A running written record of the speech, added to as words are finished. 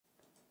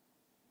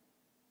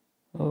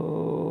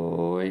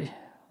Oh,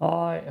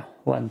 I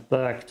went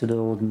back to the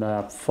old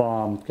map,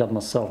 farmed, got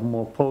myself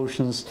more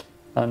potions,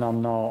 and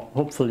I'm now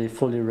hopefully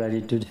fully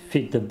ready to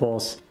defeat the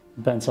boss.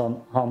 Depends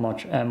on how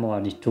much ammo I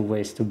need to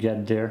waste to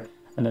get there.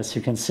 And as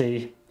you can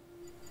see,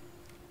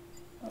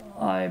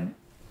 I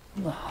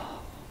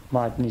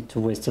might need to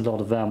waste a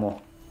lot of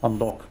ammo.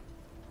 Unlock.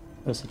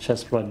 There's a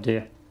chest right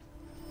there.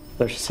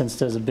 Especially since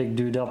there's a big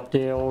dude up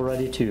there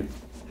already too.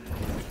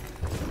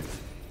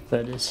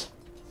 That is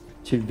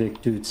 2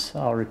 big dudes.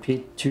 I'll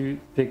repeat, 2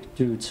 big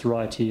dudes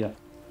right here.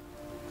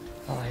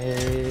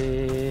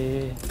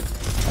 I'm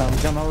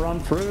gonna run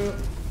through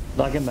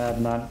like a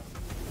madman.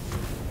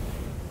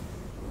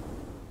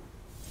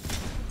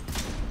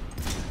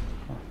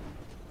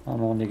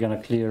 I'm only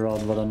gonna clear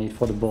out what I need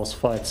for the boss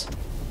fights.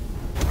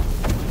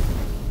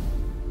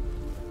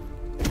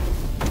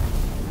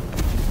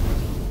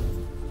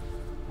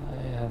 I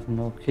have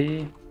no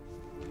key.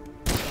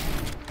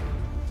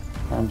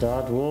 And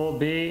that will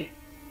be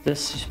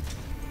this.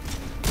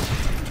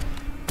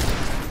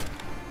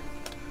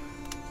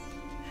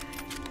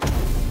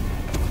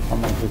 I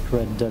might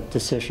regret that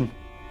decision,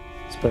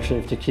 especially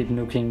if they keep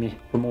nuking me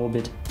from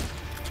orbit.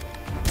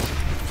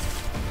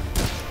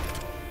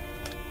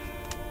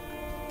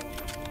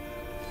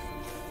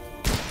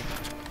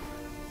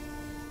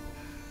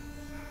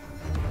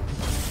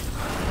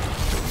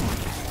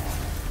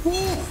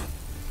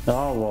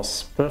 That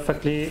was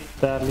perfectly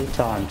badly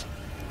timed.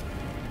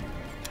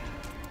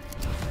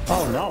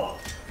 Oh no!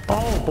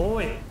 Oh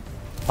boy!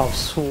 I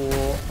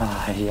swore.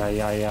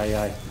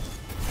 Ay.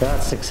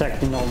 That's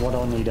exactly not what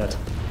I needed.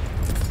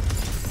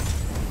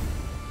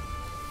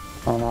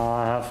 And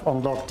I have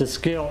unlocked the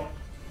skill.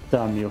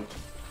 Damn you.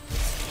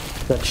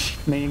 That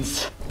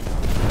means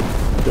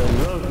the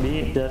rogue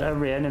me that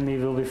every enemy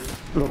will be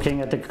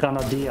looking at the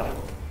grenadier.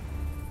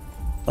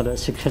 But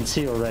as you can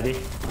see already,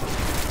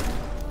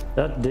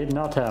 that did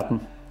not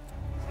happen.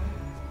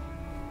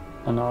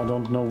 And I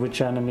don't know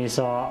which enemies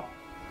are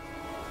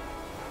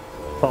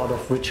part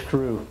of which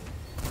crew.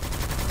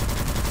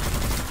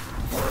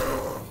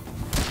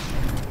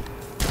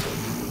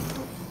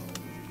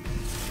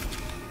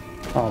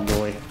 Oh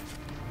boy.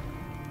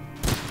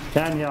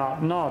 Can ya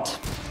not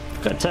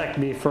attack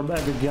me from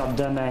every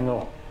goddamn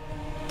angle?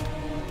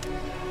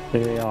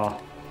 Here we are.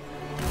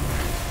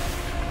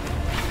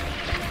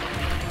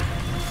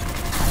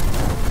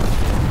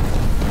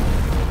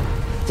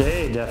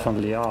 They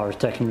definitely are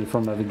attacking me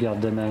from every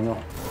goddamn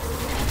angle.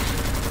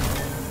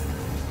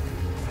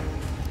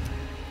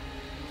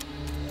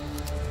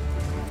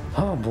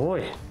 Oh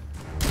boy.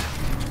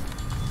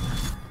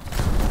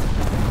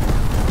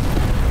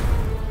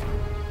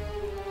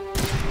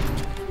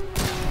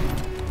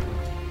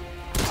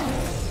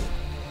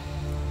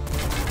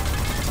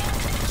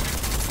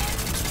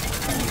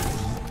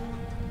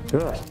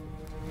 Good.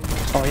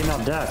 Oh, he's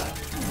not dead.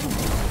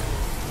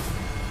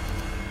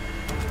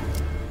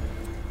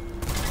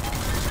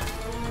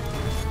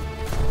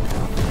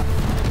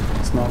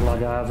 It's not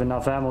like I have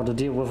enough ammo to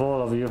deal with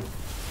all of you.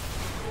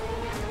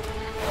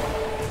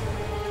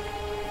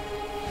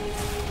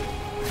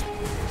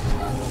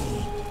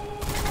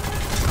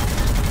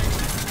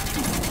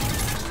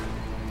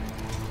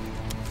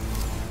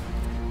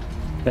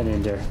 Get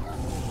in there.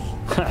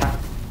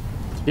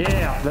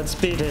 Yeah, let's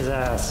beat his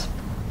ass.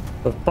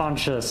 With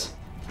punches.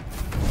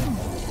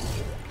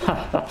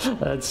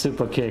 That's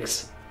super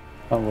kicks.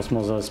 That was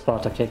more a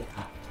Sparta kick.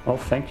 Oh,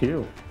 thank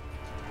you.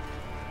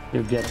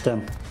 You get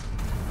them.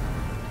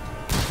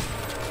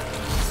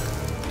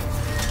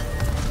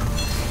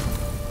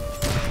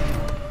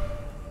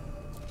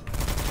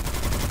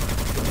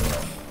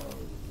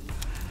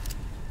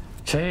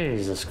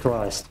 Jesus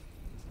Christ.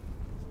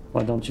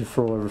 Why don't you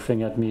throw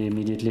everything at me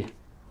immediately?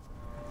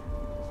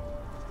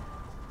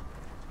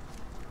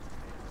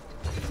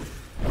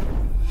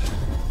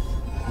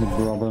 The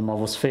problem I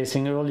was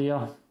facing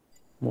earlier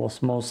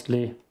was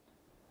mostly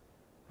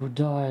who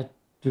died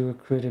to a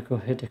critical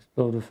hit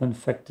explode with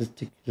infected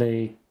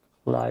decay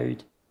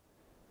cloud.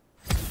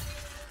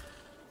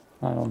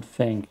 I don't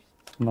think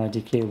my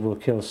decay will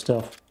kill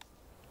stuff.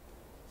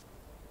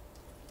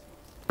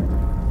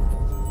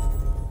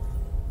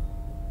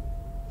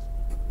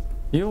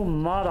 You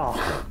mother!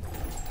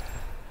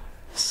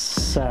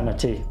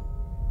 Sanity.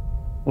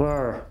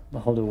 Where?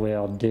 All the way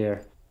out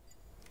there.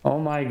 Oh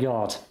my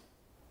god.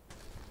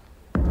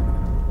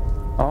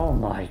 Oh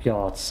my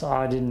god,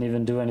 I didn't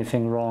even do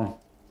anything wrong.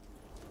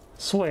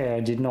 Swear I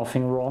did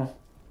nothing wrong.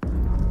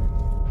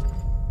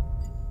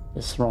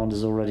 This round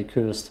is already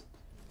cursed.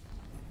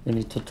 You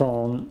need to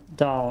tone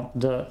down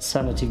the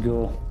sanity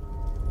goal.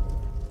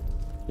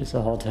 He's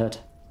a hothead.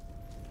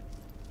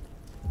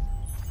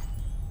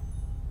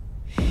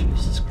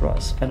 Jesus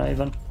Christ, can I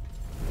even...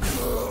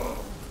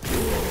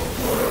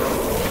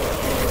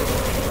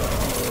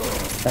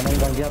 Can I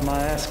even get my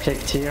ass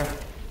kicked here?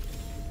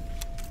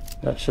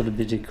 That should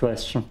be the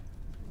question.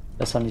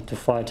 Guess I need to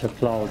fight her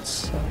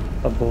clouds,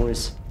 her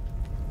boys.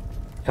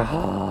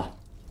 Ah.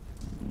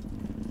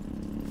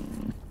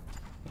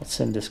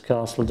 What's in this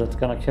castle that's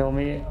gonna kill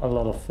me? A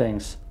lot of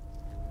things.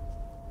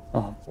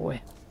 Oh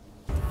boy.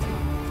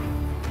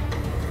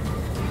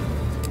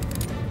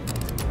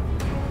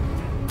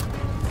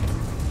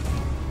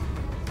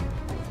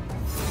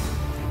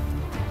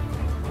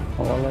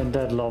 Well, ain't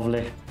that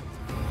lovely?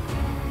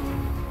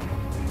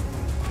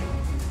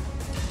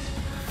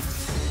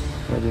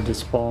 Ready to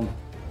spawn.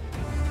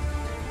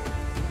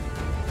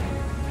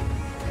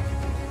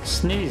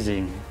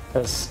 Sneezing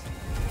has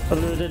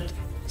alerted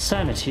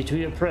sanity to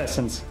your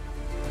presence.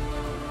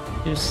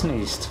 You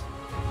sneezed.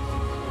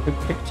 You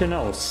picked your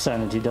nose.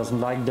 Sanity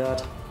doesn't like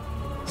that.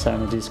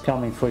 Sanity is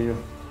coming for you.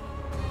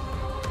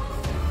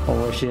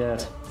 Oh, where's she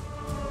at?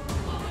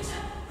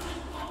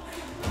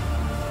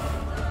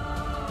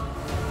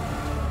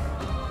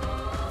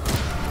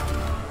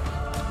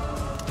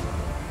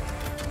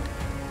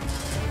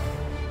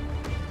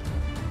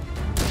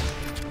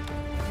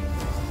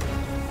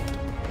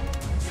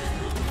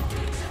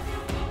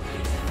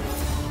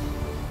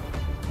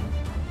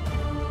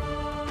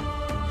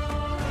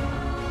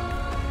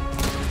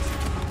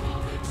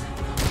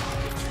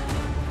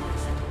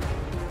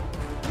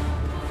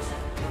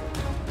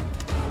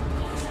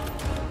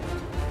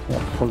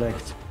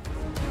 Collect.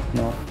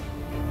 No.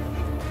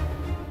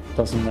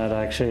 Doesn't matter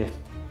actually.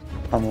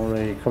 I'm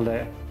already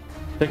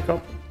pick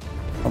up.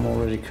 I'm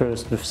already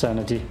cursed with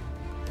sanity.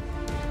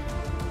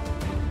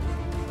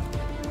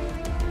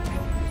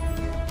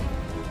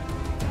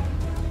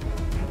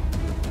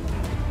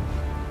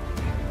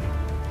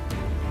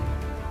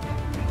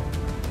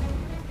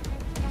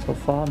 So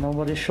far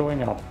nobody's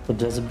showing up, but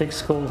there's a big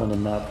skull on the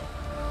map.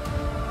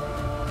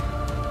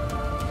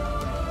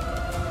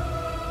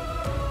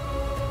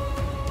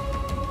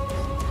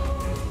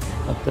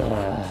 What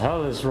the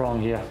hell is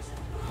wrong here?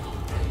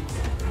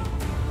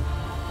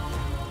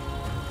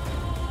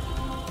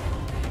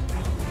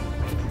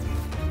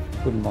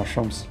 Good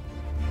mushrooms.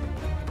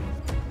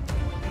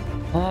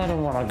 I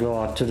don't want to go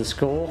out to the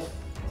school.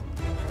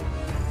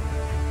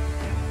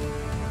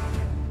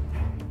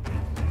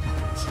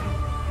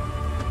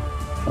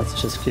 Let's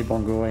just keep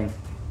on going.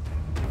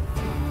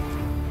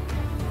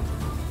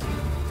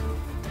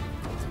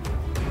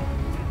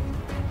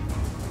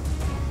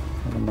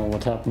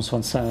 What happens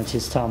when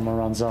sanity's timer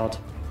runs out?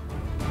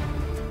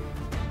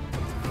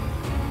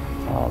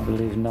 I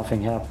believe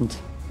nothing happened.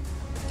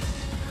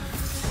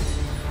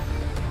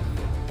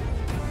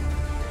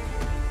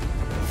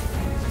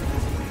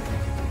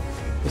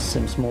 This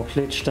seems more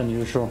glitched than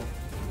usual.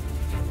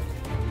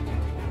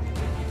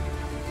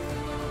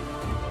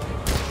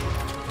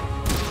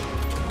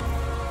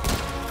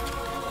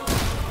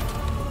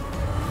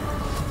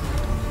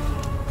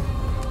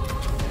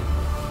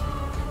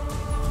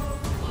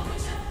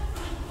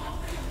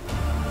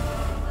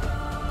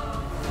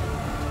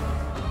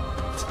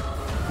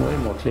 Way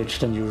more glitched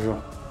than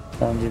usual.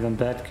 Aren't even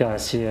bad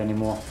guys here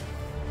anymore.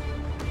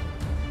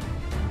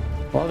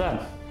 Well then,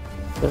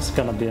 this is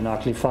gonna be an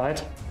ugly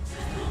fight.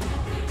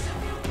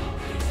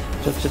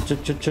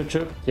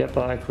 Chup. Yep,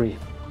 I agree.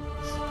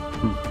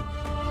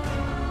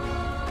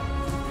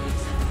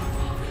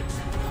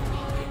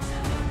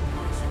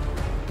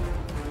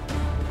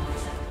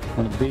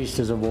 And the beast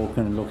is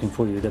awoken and looking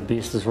for you. The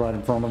beast is right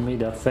in front of me,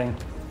 that thing.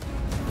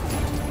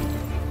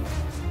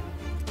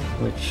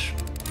 Which...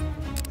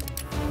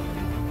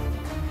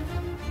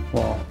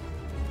 well,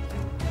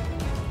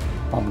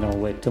 I'm gonna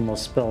wait till my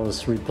spell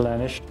is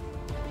replenished.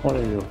 What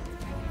are you?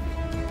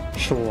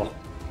 Sure,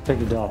 pick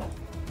it up.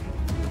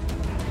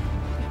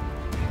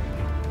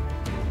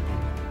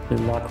 Your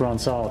luck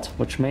runs out,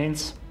 which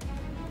means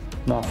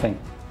nothing.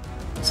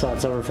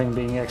 Besides everything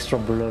being extra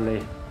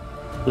blurry.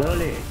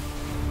 Blurry!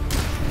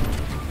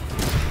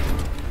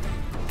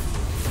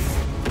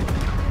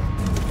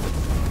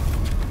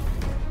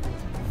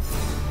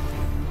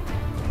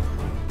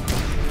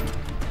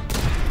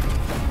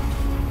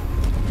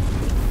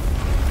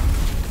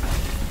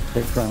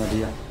 Big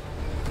grenadier.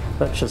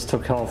 That just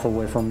took health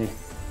away from me.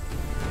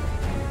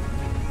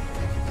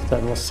 Is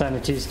that what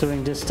sanity's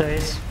doing these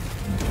days?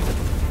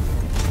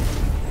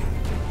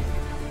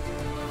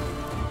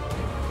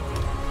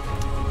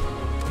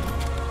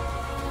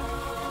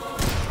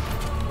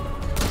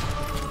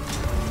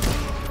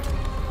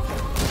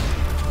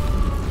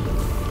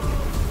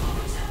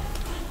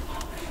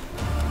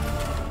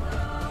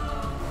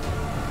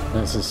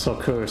 This is so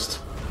cursed.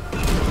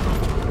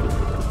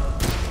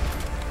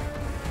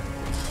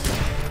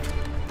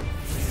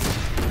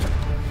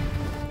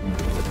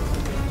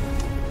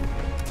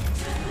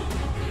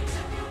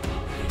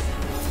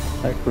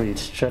 Agreed,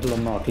 Shuttle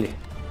and Markley.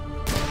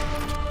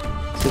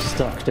 He's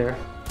stuck there.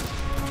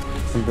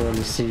 I can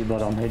barely see,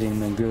 but I'm hitting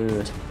them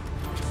good.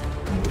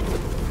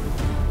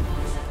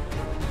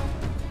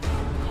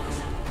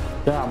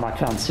 Damn, I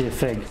can't see a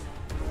fig.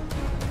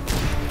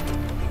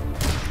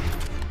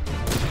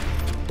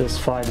 This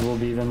fight will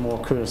be even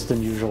more cursed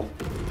than usual.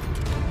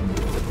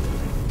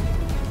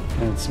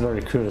 And it's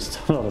very cursed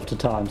a lot of the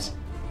times.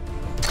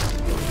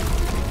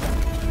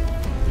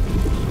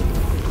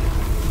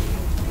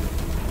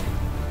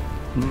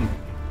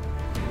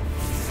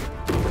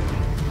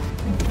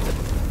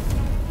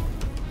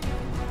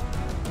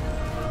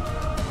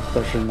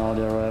 Especially now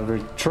there are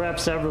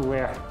traps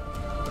everywhere.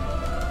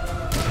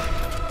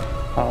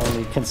 I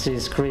only can see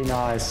his green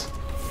eyes.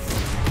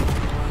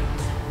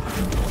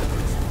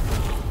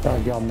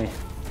 That got me.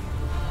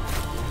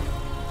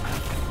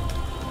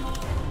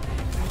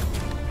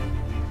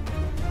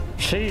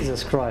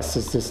 Jesus Christ,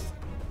 is this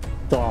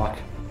dark.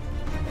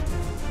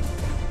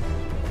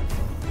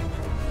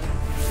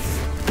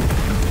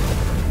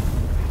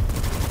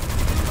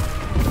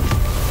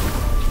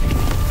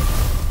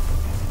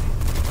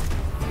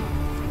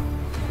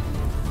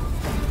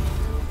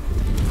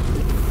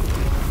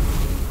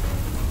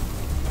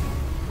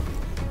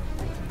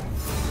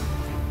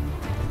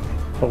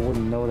 I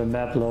wouldn't know the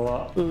map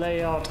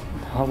layout.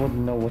 I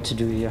wouldn't know what to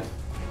do here.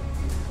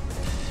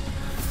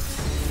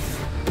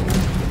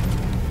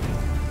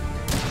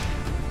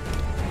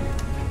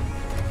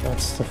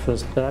 That's the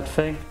first bad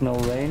thing. No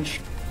range.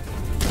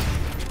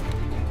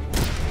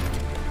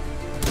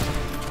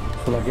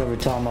 I feel like every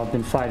time I've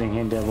been fighting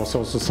him there was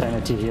also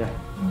sanity here.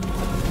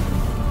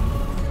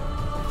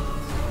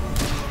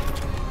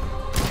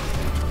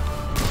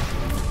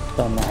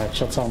 Done my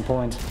headshots on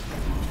point.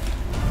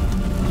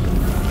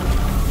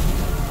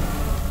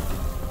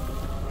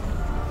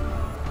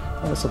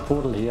 There's a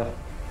portal here,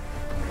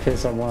 in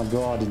case I want to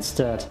go out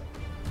instead.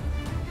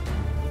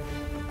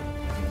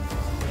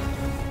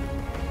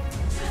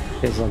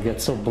 In case I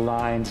get so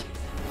blind.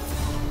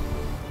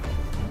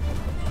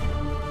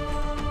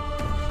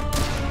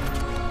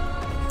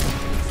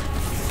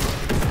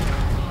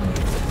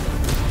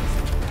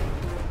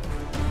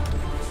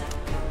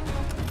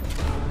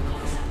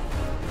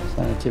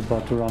 Sanity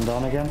about to run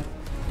down again.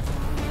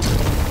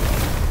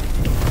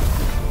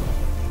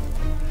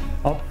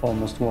 Oh,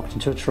 almost walked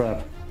into a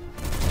trap.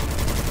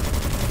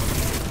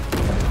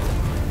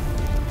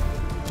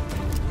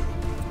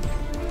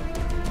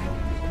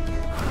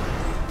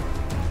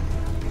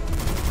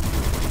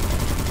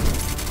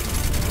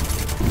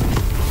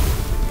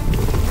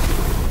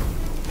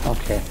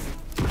 Okay,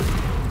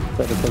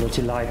 that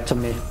ability lied to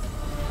me.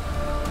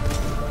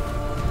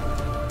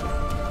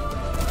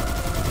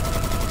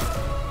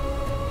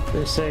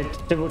 They said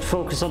they would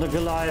focus on the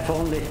Goliath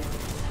only.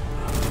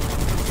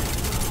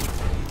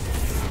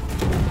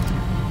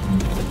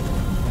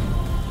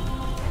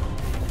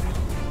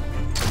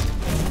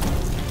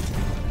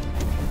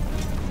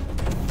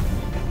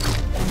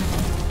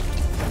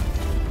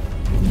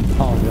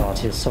 Oh god,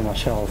 he has so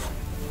much health.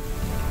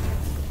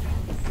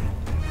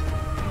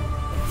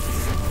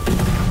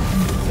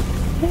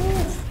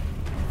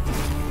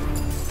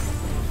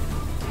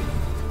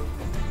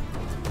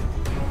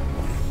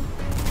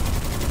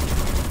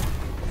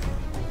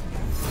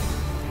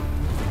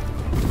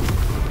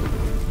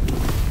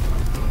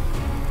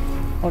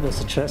 Oh,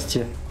 there's a chest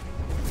here.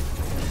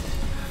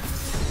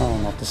 Oh,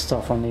 not the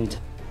stuff I need.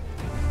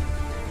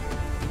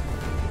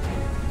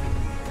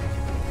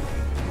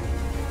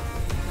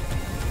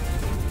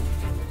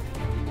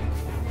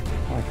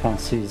 I can't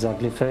see his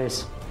ugly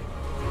face.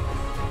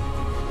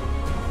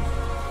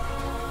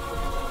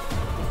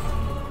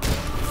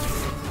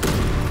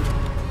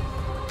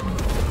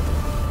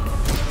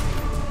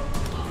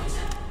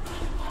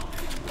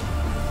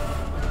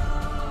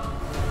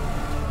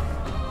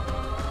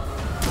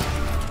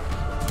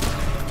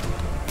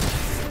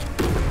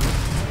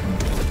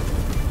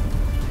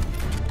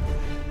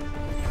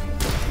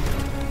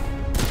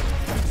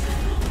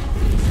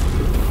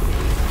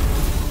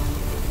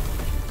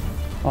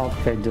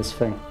 Okay, this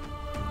thing.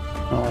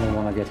 Oh, I don't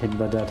want to get hit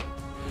by that.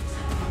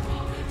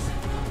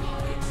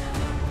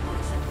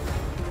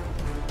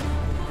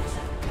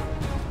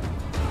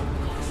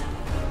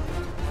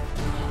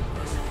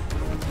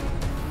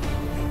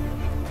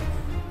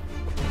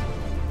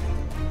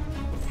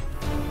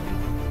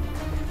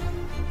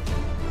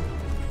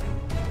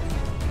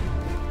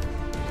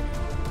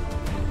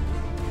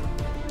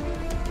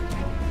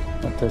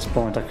 At this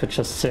point I could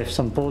just save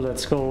some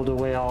bullets, go all the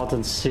way out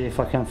and see if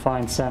I can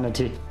find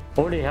sanity.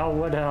 Holy hell,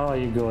 where the hell are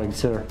you going,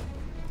 sir?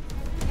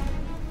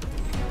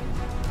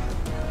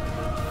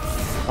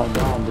 Oh,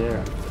 down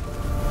there.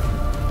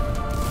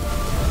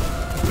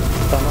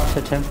 Did I not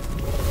hit him?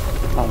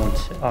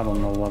 I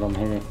don't know what I'm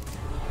hitting.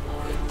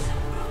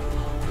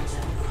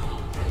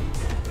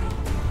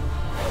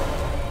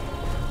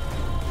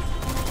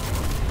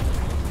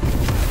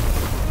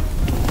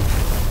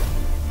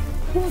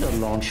 Who would have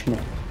launched me?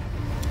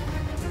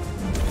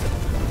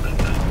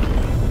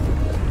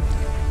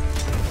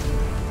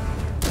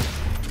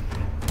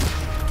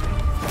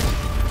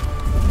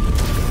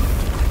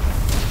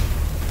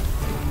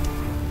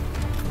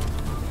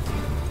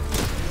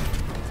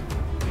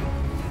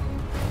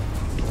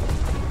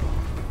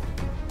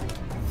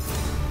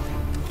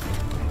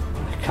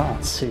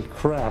 Can't see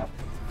crap.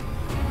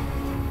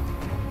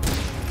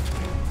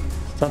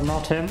 Is that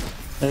not him?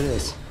 It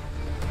is.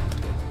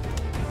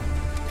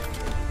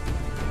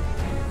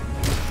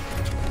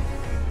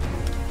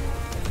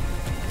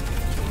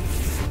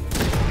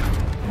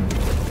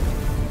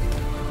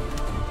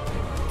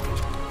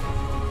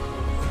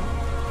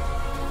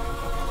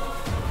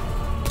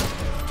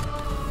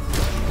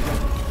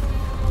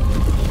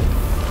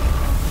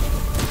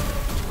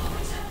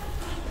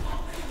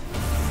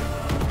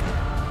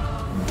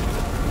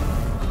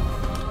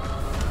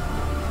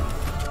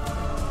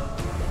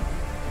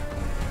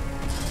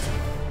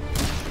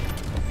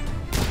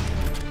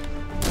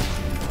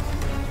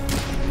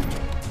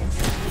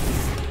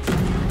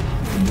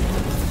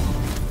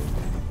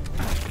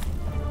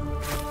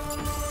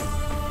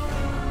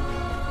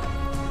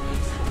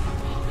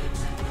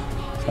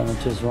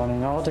 Sanity is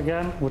running out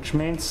again, which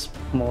means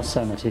more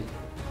sanity.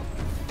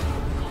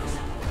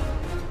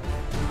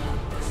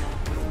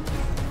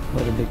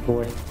 What a big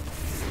boy.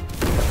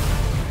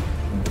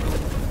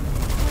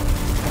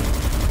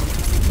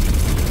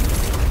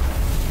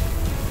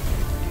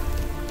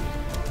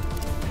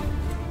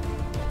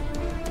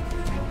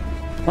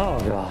 Oh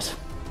god.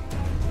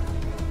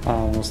 I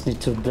almost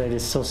need to play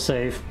this so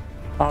safe.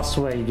 I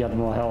swear you get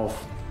more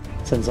health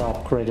since I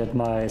upgraded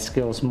my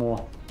skills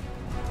more.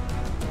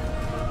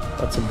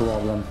 That's a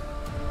problem.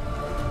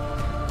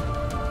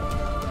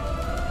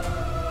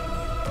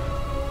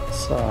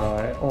 So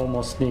I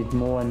almost need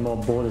more and more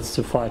bullets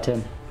to fight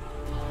him.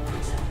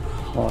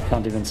 Oh, I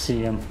can't even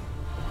see him.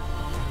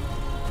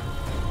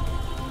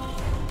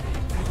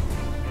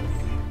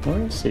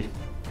 Where is he?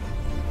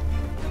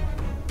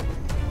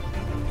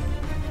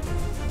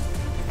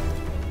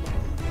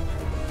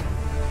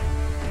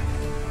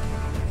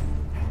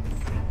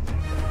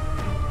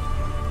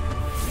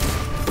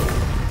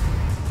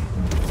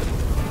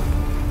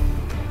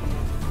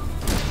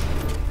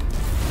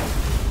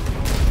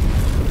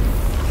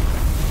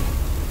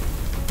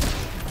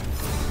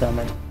 Damn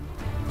it.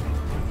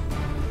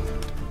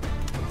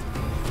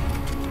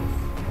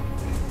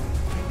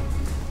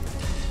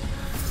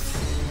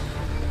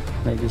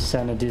 Maybe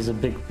sanity is a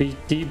big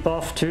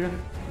debuff too?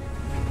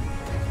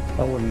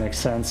 That wouldn't make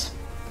sense.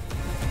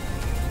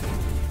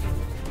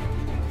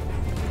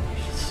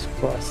 Jesus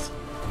Christ.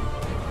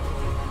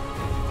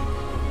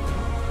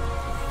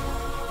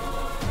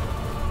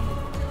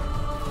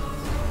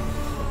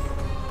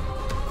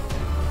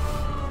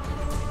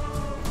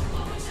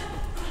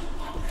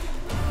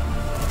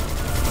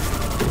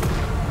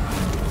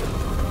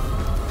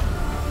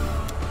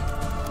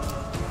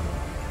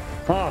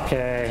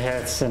 Okay,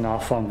 that's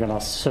enough. I'm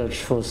gonna search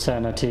for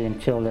sanity and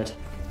kill it.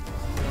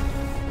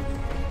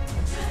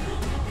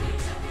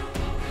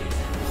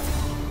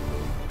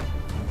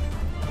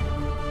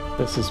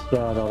 This is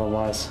bad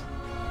otherwise.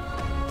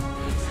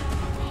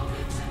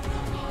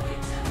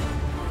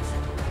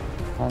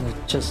 I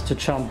need just to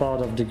jump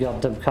out of the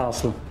goddamn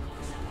castle.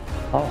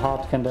 How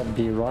hard can that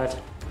be, right?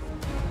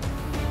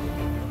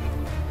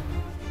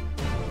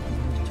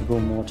 I need to go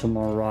more to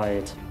my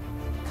right.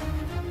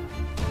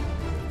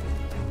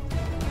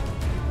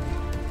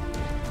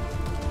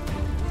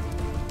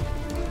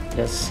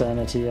 Yes,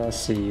 sanity, I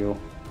see you.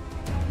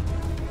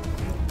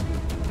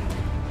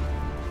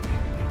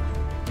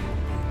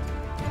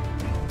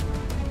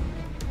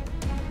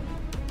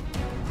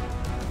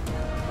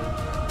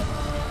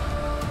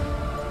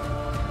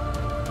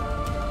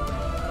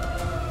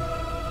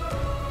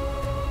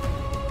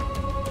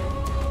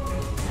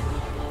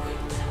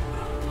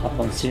 I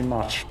don't see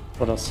much,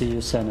 but I see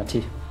you,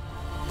 sanity.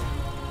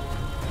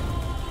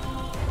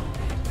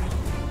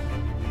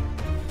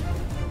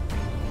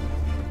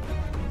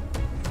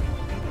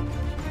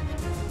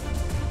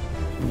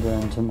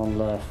 Then to my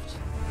left.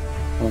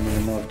 I don't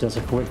even know if there's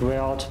a quick way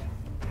out.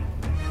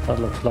 That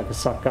looks like a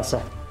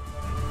sackgasse.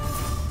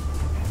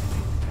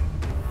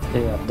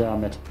 Yeah,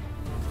 damn it.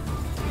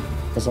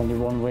 There's only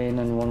one way in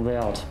and one way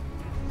out.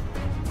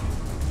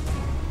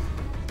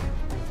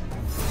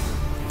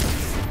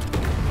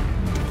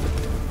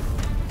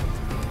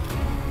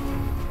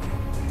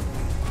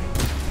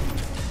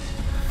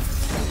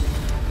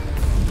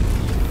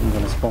 I'm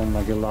gonna spawn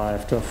my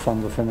Goliath to have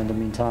fun with him in the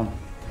meantime.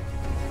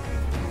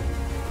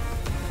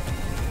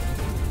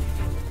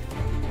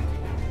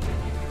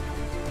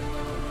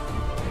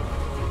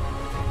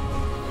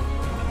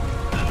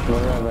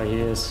 Wherever he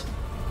is.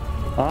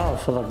 Ah, I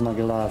feel like my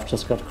Goliath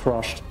just got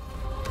crushed.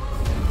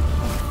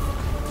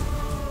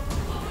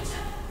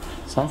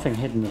 Something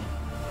hit me.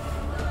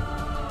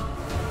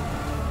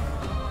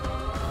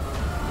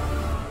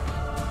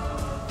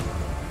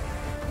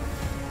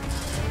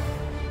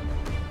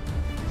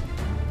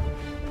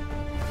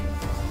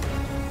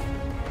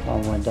 I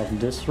went up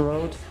this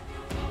road.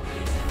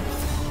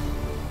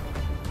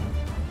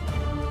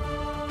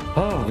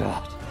 Oh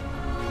god.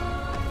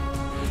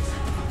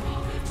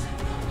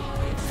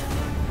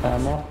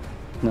 Ammo?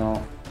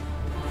 No.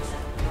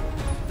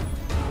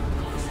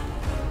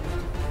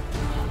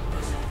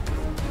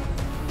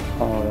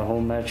 Oh, the whole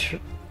match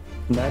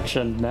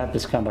and map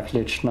is kinda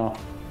glitched now.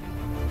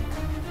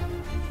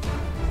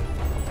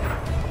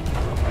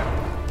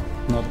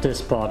 Not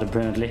this part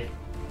apparently.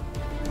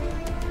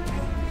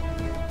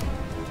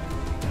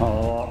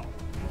 Oh,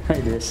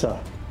 it is.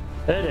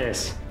 It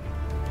is.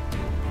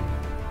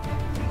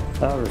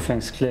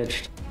 Everything's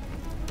glitched.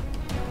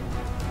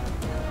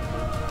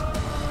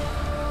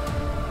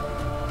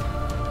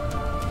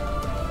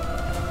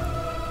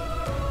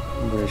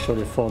 I'm very sure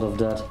they thought of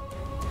that.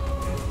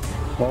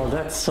 Well,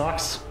 that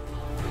sucks.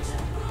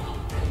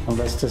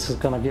 Unless this is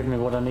gonna give me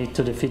what I need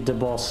to defeat the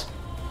boss.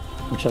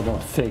 Which I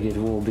don't think it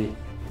will be.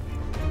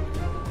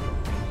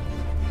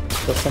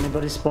 Does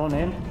anybody spawn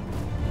in?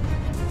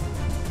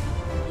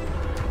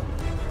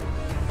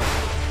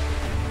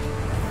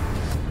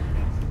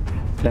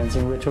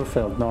 Cleansing ritual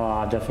failed. No,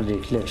 I definitely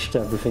glitched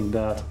everything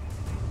bad.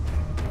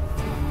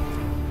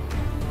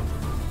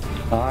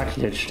 I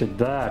glitched it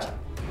bad.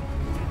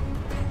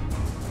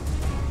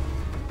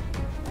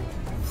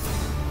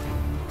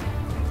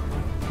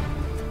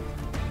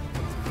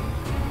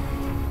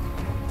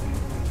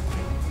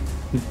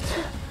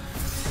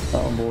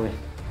 Oh boy.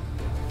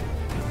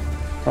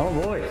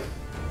 Oh boy.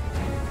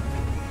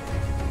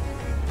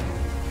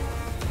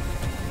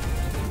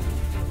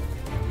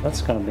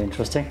 That's gonna be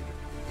interesting.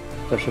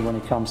 Especially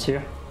when he comes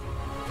here.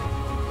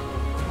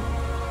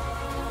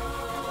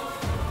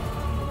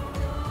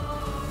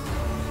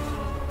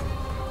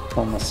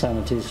 Oh, my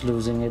sanity is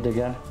losing it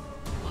again.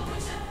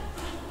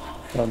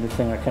 The only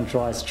thing I can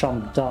try is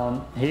jump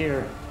down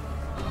here.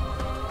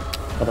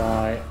 But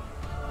I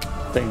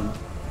think...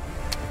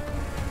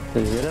 Do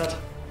you hear that?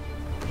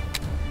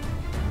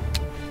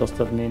 Does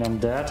that mean I'm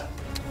dead?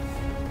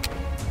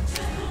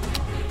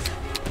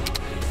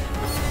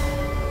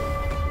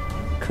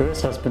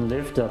 Curse has been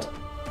lifted.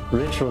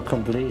 Ritual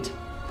complete.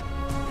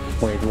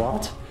 Wait,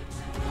 what?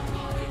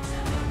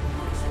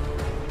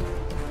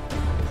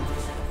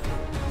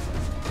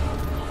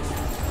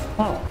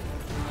 Oh.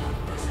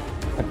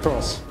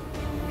 Across.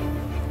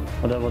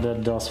 Whatever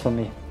that does for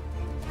me.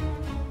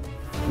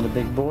 And the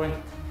big boy.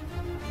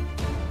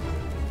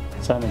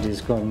 Sanity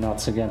is going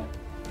nuts again.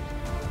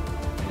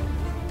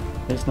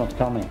 He's not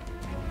coming.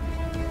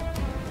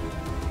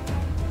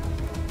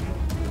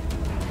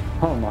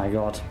 Oh my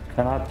god.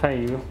 Can I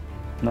pay you?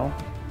 No?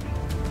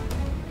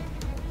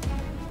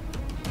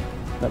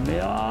 Let me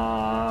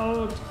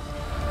out!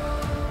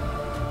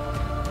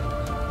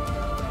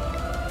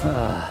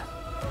 Ah.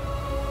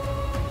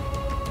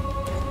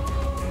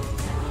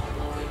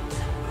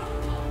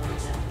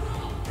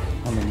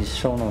 I mean, he's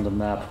shown on the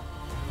map.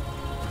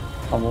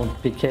 I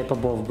won't be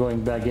capable of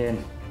going back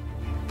in.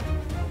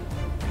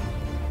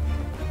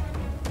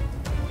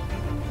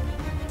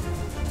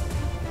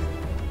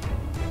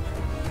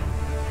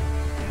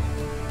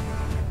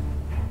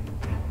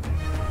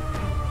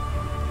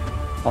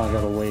 I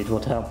gotta wait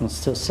what happens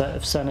to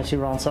if sanity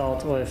runs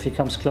out or if he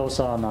comes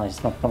closer. Oh, no,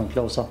 he's not coming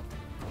closer.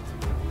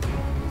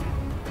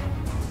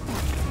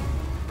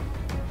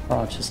 Oh,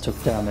 I just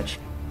took damage.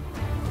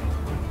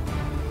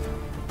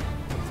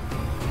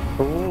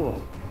 Ooh.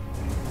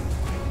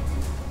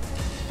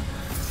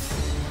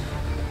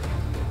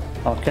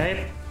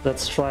 Okay,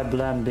 let's try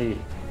plan B.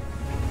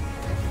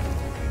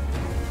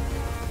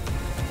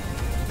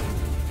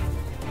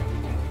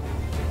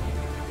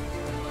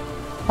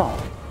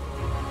 Oh.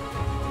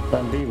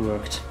 Plan B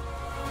worked.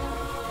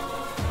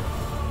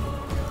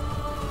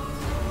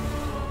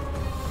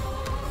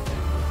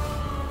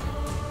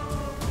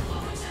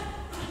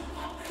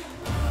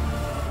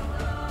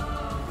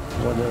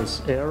 What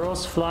is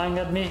arrows flying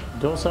at me?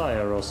 Those are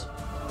arrows.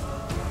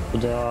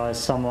 But there is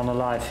someone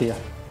alive here.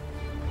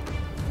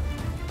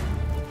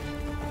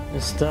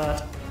 Is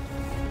that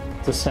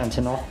the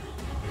sentinel?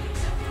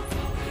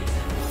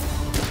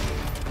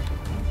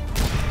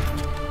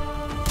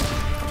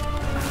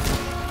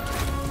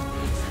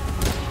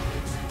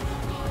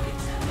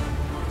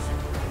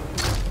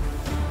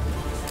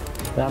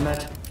 Damn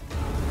it.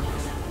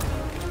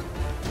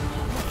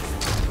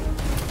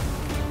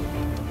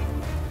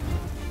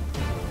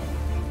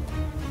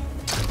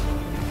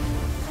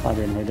 I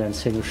didn't hit any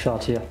single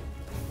shot here.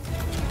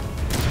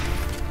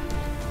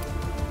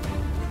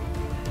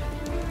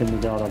 Give me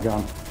the other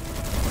gun.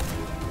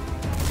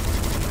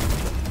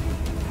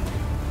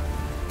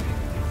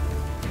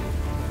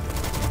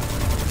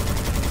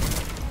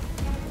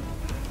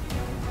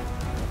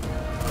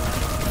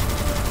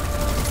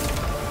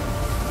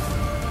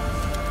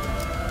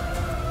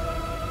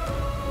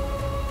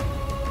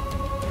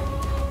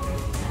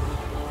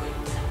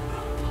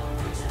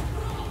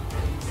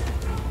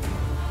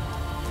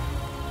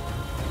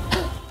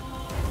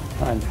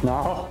 And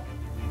now?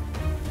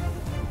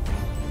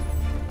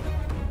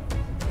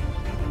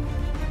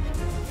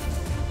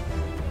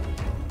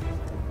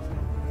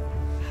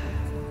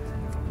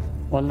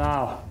 Well,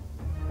 now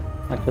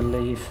I could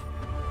leave.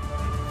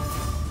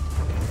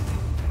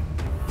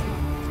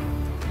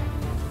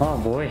 Oh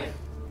boy.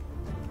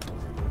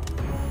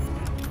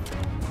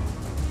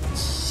 Let's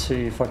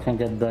see if I can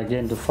get back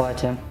in to fight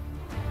him.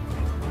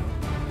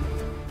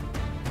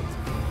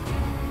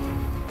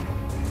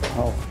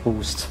 Health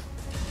boost.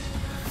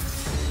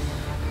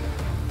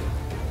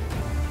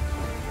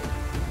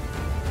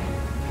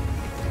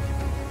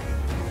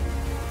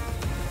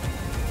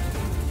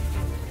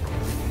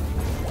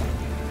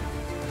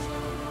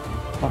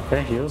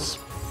 Okay, heals.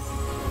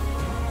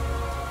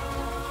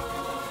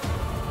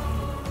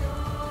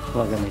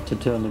 Like I need to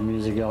turn the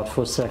music out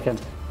for a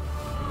second.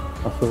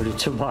 I've heard it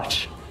too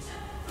much.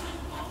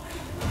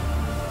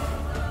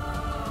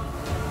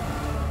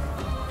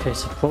 Okay,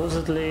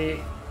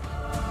 supposedly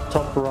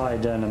top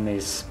right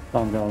enemies.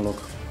 I'm gonna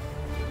look.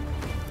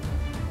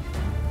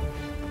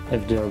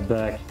 If they're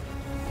back,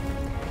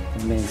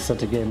 it means that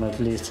the game at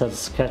least has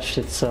sketched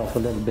itself a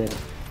little bit.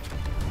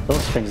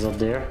 Those things are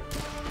there.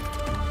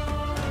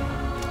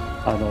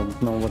 I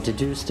don't know what to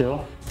do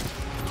still.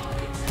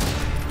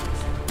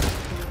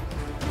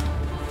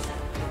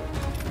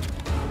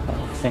 I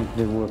don't think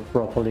they work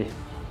properly.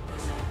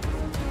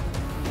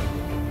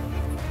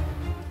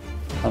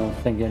 I don't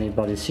think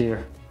anybody's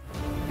here.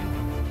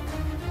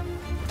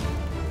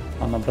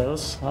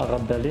 Annabelles?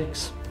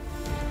 Arabellix?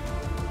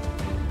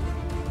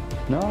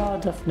 No, I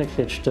definitely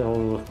glitched the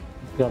whole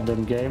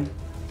goddamn game.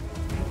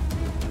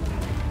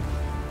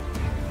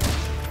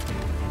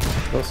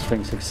 Those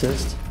things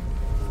exist.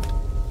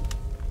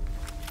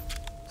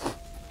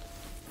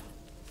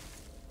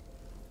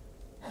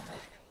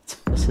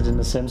 Is it in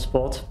the same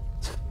spot?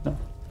 No.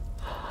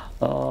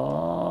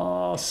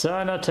 Oh,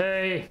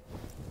 sanity!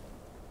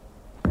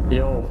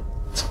 Yo.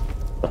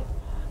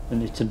 I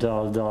need to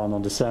dial down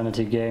on the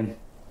sanity game.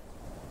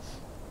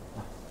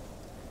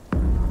 I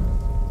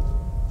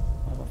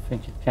don't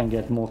think it can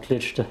get more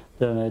glitched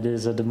than it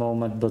is at the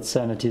moment, but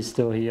sanity is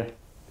still here.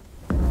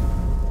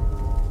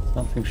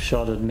 Something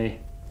shot at me.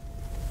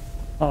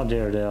 Oh,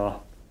 there they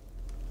are.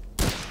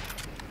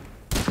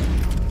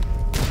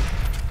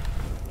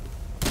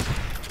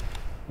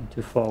 I'm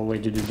too far away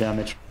to do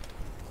damage.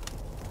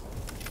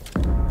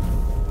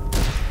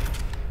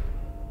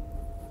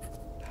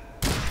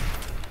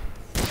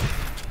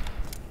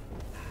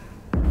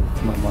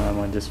 My mind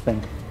on this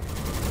thing.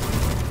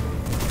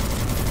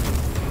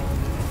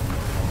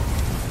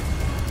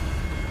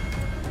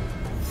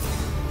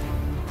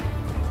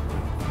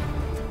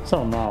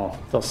 So now,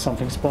 does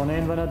something spawn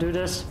in when I do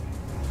this?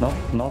 Nope,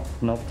 nope,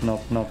 nope,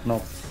 nope, nope,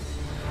 nope.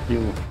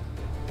 You.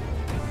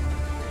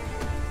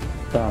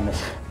 Damn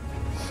it.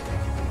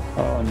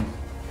 Oh,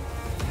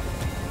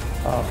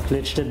 I've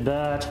glitched it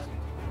bad.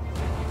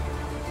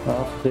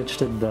 I've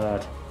glitched it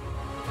bad.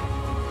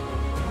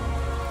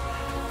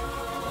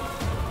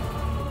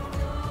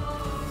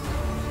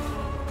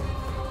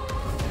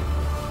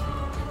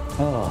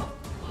 Oh.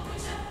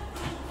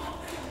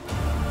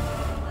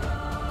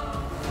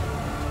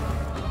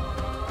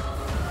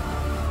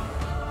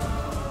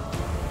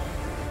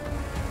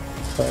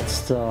 Bad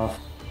stuff.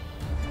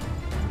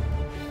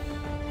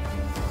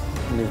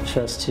 New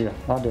chest here.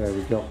 Oh, there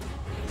we go.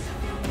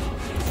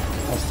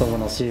 I still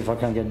want to see if I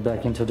can get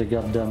back into the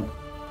goddamn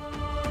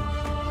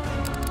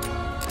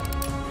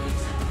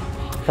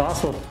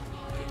castle.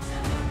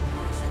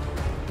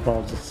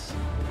 Well, just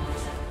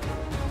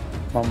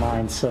my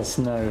mind says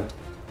no.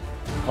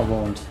 I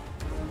won't.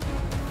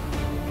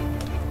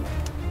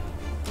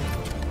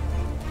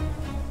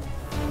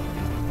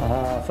 I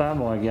have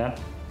ammo again.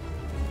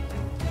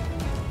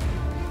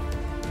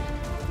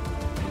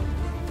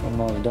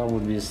 Oh, that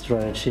would be a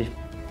strategy.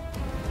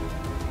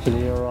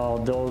 Clear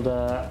out all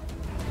the...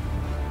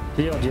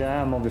 Clear out your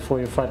ammo before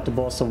you fight the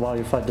boss, or while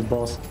you fight the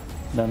boss,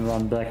 then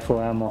run back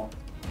for ammo.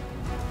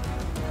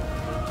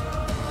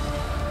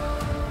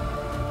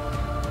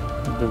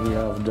 What do we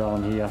have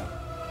down here?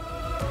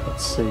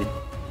 Let's see.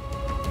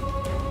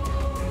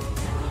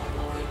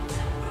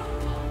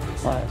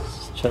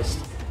 Nice,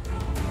 chest.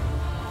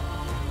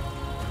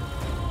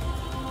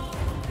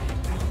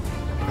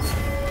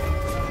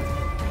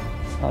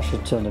 I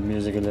should turn the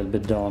music a little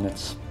bit down,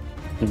 it's,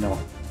 you know,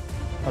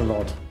 a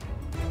lot.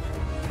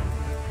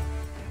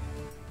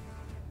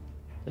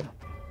 Yeah.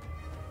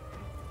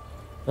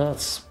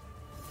 That's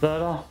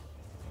better.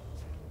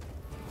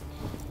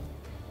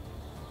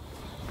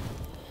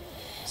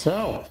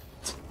 So,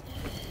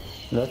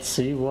 let's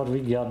see what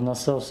we gotten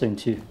ourselves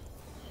into.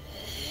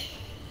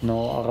 No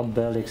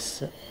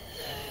Arabelics.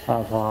 I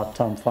have a hard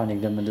time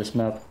finding them in this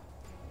map.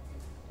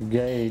 The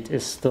gate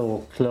is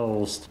still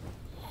closed.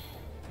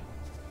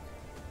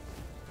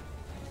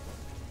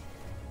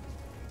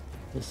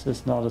 This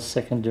is not a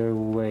secondary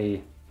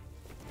way.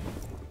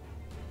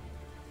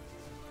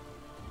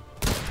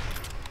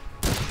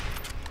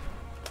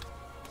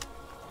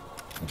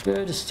 The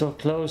gate is still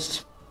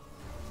closed.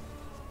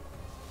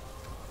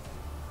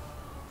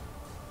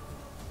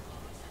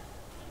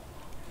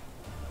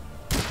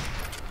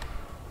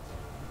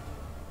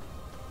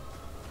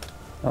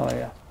 Oh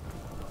yeah.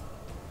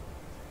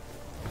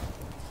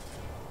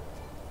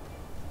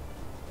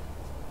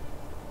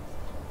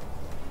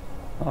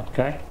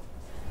 Okay.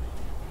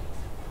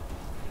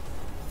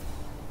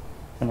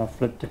 Can I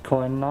flip the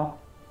coin now?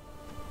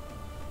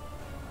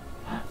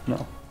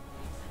 No.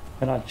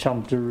 Can I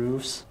jump the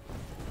roofs?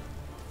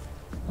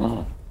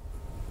 Oh.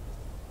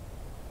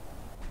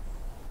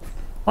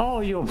 Oh,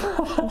 you...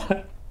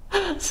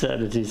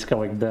 Sanity's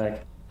coming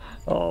back.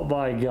 Oh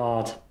my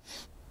god.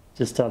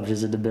 Just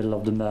touches in the middle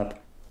of the map.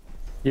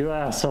 You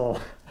asshole.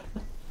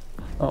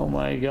 Oh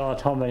my god,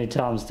 how many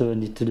times do I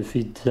need to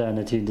defeat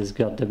Sanity in this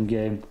goddamn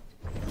game?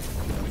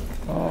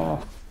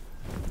 Oh.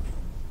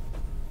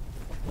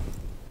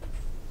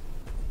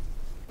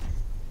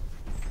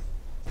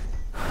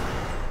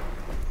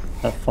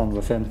 Have fun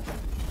with him.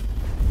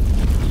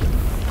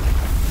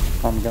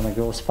 I'm gonna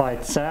go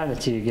fight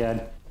Sanity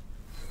again.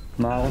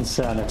 My own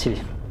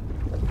Sanity.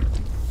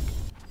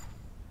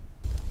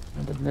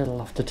 In the middle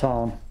of the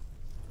town.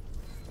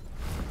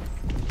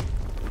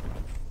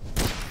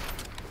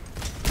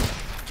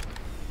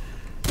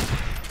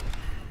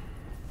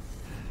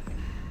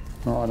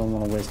 No, I don't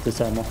want to waste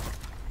this ammo.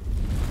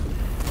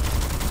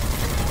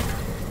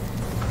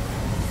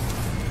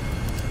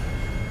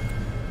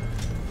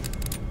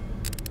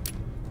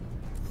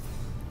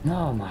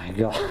 Oh my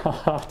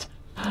god.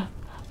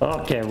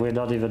 Okay, we're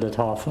not even at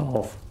half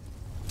health.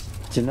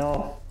 But you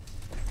know,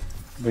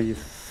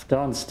 we've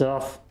done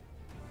stuff.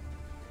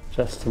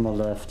 Just to my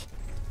left.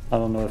 I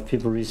don't know if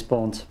people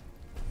respawned.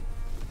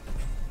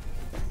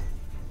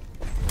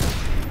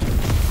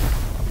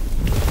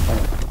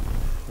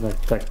 Oh,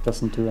 that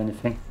doesn't do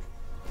anything.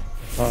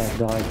 Oh,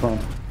 the high ground.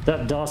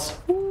 That does.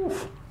 Woo.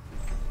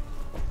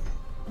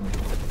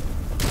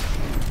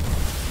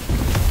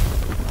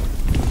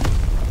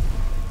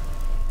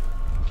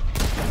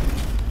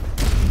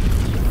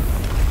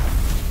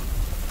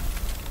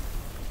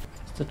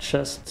 The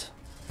chest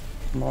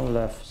on my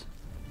left.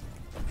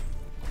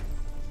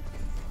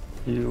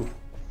 You.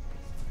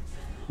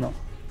 No.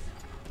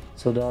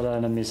 So the other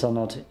enemies are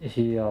not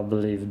here, I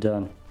believe,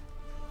 then.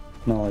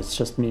 No, it's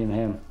just me and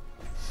him.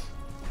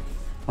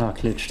 I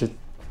glitched it.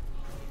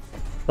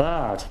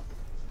 Bad.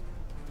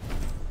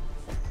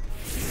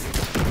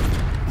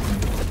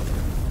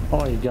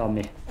 Oh, you got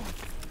me.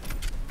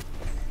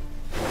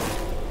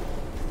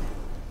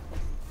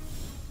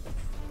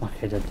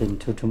 Okay, that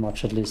didn't do too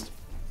much at least.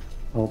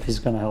 I hope he's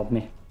gonna help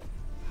me.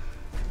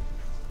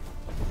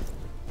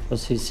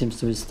 Because he seems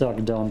to be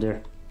stuck down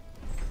there.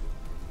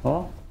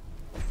 Oh?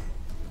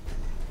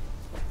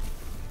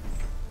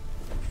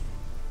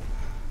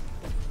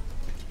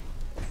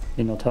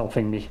 You're not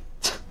helping me.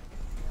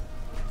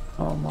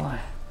 Oh my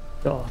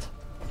god.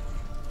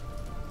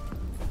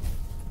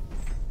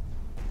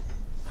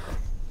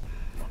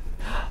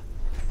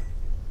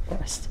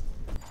 Christ.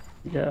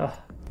 Yeah.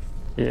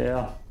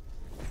 Yeah.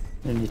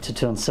 I need to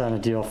turn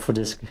sanity off for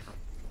this.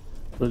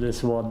 For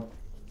this one.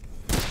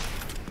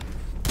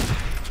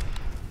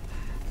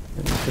 I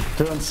need to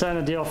turn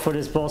sanity off for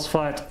this boss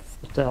fight.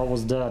 What the hell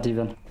was that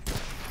even?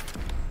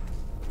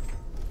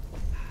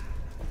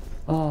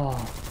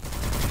 Oh.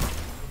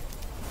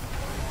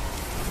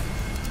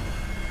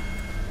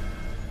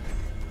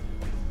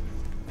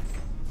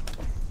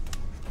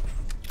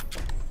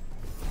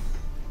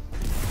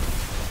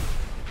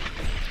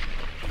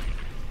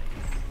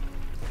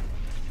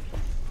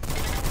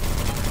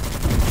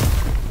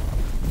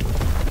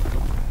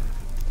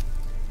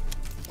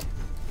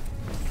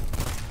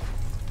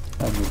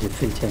 Let me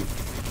defeat him.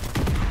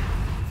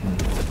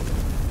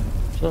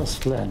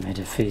 Just let me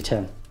defeat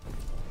him.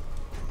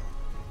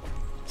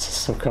 This is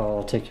so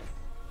chaotic.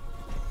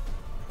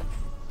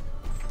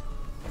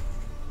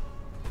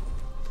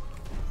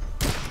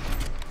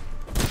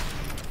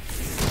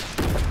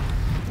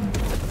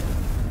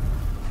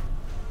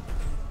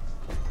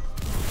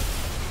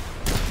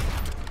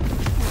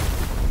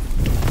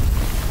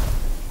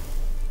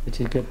 Did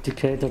he get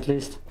decayed at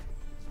least?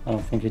 I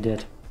don't think he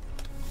did.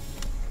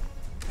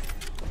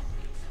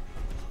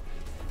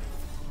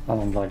 I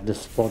don't like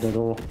this spot at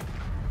all.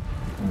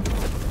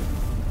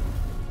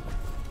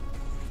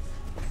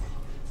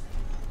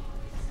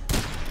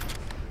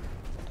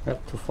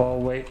 Yep, too far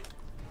away.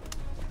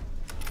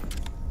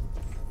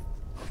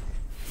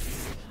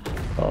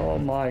 Oh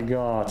my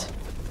god.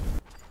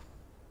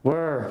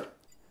 Where?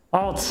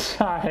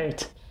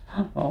 Outside!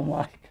 Oh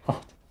my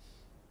god.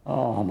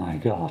 Oh my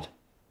god.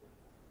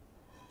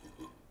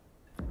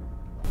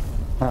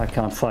 I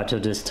can't fight her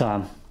this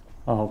time.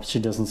 I hope she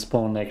doesn't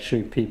spawn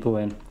actually people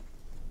in.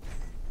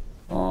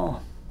 Oh.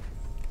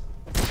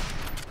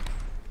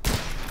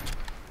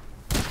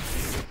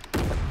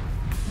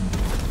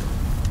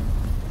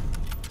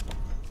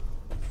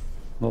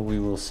 Well, we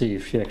will see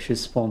if she actually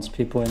spawns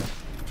people in.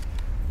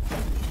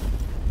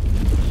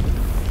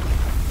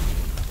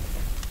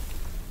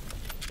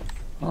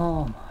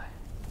 Oh my.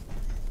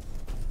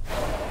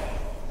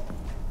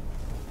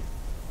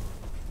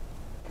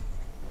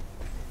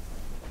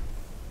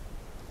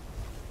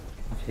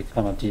 Okay,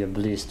 cannot dear,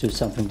 please do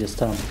something this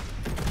time.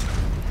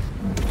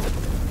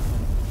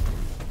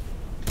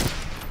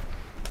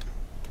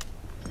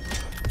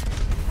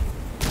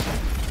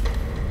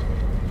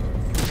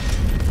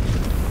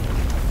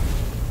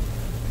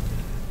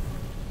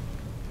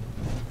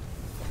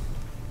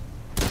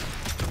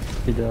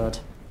 Be dead.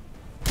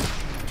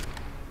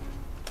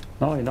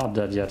 No, you're not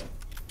dead yet.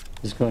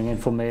 He's going in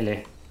for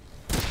melee.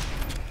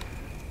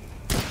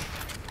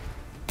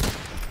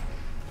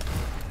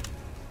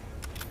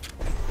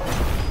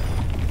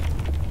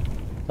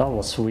 That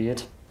was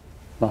weird.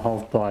 My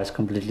health bar is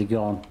completely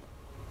gone.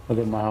 Look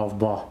at my health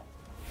bar.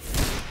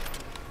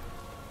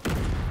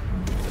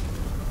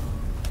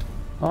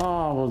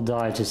 Oh, I will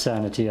die to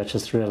sanity, I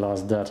just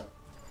realized that.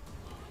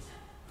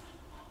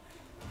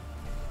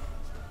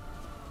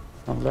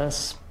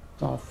 Unless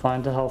I'll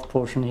find a health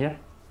potion here.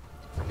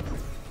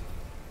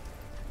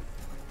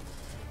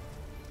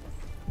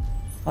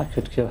 I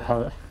could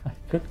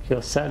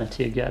kill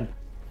sanity again.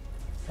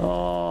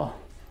 Oh.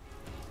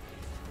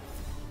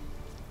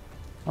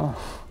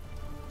 Oh.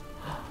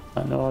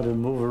 I know how to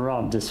move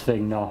around this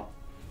thing now.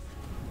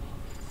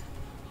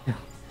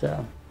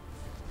 Damn.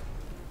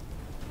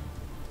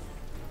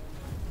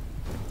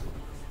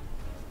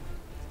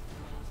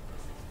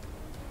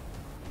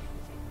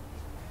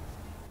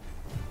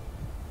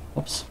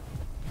 Oops.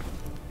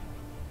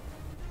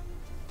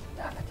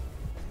 Damn it.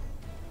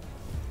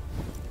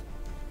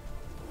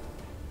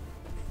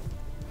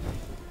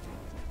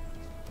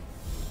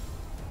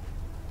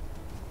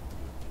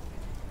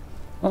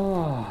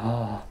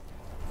 Oh.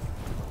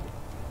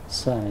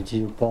 Sanity,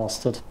 you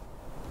bastard.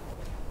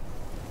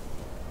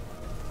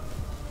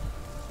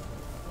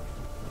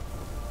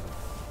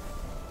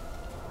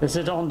 Is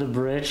it on the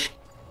bridge?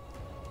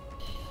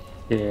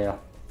 Yeah.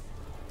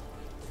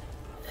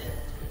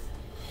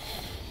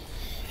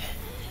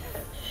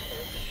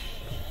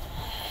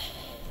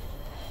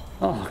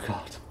 Oh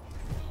god.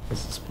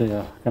 This is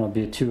gonna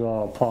be a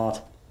 2-hour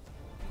part.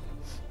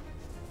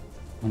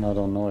 And I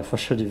don't know if I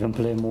should even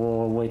play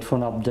more or wait for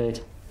an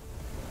update.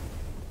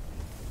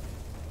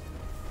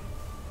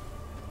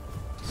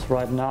 It's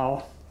right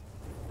now.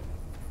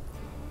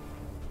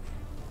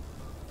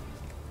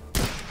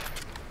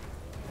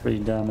 Three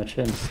damage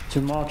in,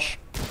 too much.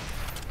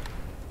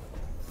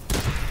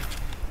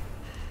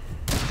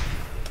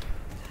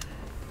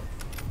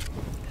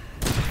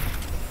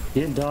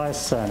 He dies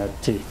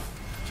sanity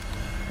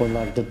for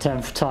like the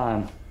 10th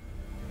time.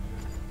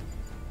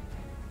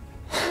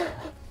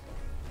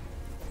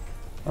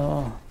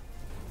 Oh.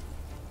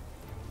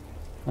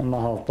 And my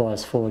health bar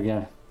is full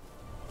again.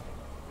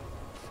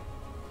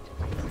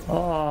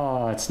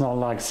 Oh, it's not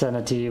like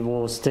sanity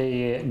will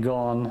stay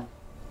gone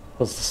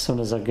as soon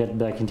as I get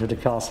back into the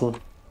castle.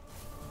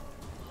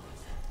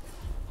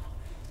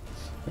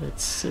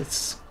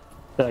 It's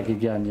back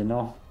again, you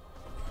know.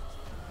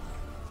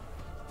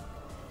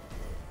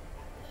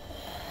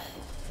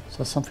 Is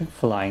there something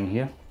flying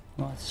here?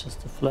 No, it's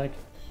just a flag.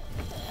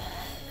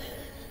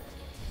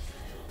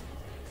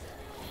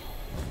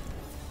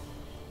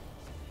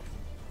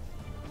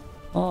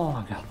 Oh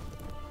my god.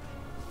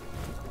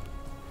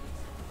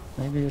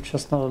 Maybe you're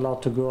just not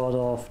allowed to go out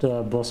of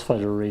the boss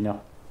fight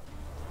arena.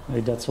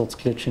 Maybe that's what's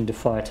glitching the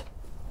fight.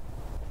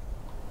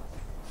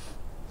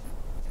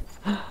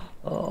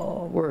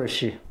 Oh, where is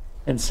she?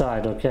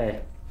 Inside,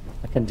 okay.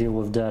 I can deal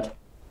with that.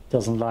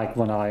 Doesn't like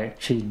when I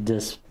cheat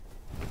this.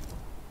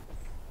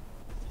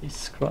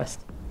 Jesus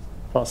Christ.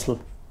 Puzzle.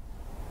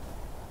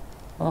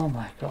 Oh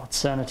my god,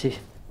 sanity.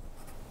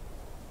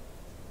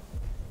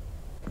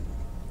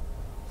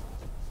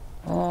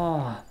 Oh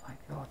my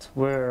god,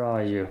 where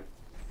are you?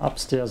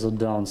 Upstairs or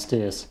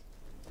downstairs?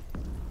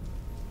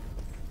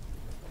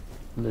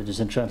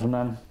 Ladies and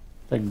gentlemen,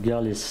 the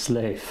galley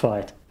slave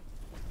fight.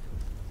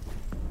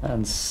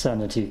 And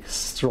sanity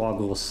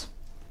struggles.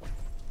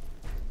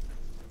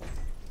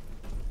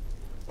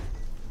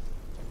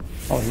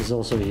 Oh, he's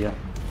also here.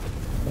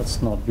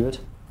 That's not good.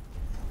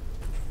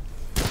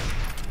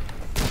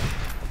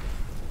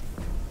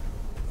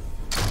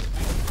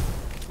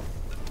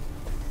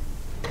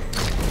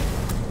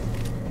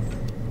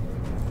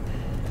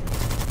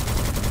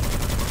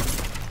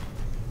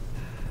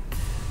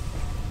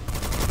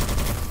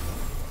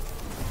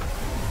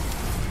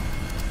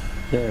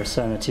 There,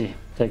 sanity.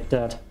 Take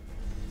that.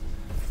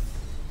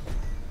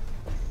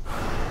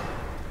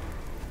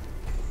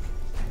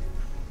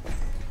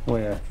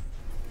 Where?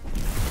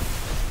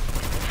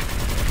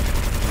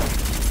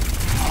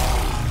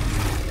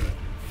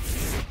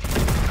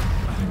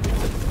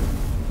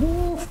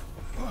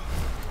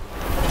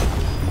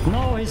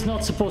 No, he's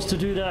not supposed to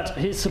do that.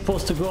 He's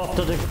supposed to go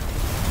after the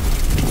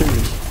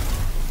dude.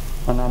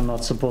 And I'm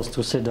not supposed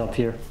to sit up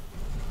here.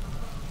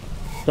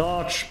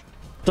 Dodge!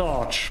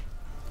 Dodge!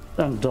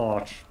 And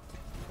dodge.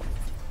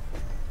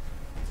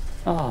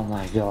 Oh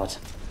my god.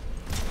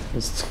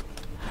 It's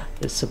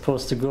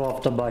supposed to go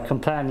after my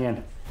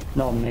companion,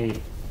 not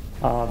me.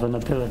 I have an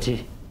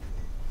ability.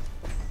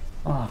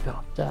 Oh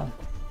god damn.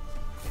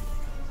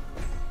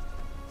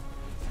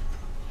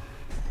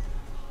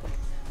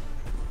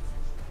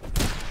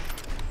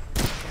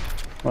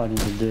 Right in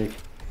the dig.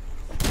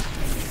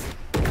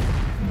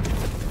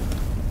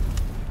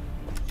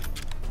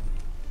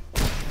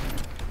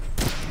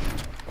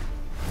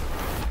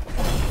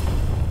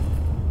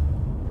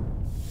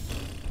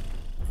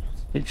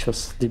 It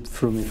just slipped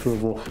through me through a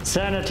wall.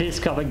 Sanity is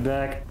coming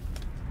back.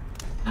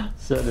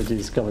 Sanity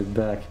is coming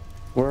back.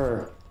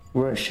 Where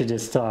is she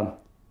this time?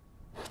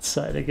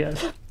 Outside again.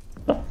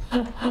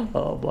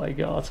 Oh my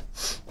god.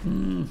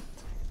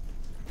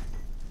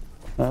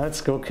 Let's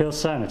go kill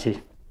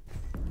sanity.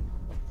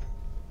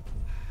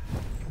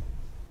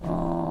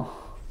 Oh,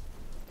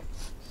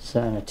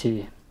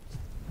 sanity.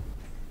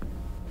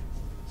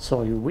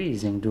 Saw you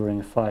wheezing during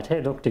a fight.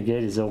 Hey, look, the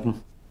gate is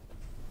open.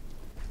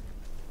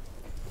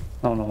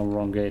 Oh no,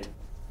 wrong gate.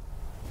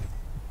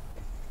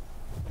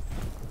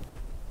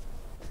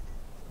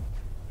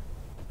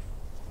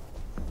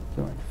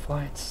 During the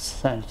fight,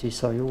 sanity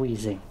saw you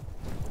wheezing.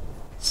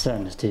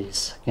 Sanity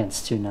is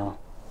against you now.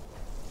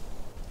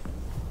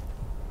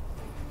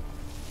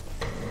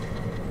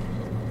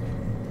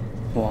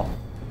 Wow.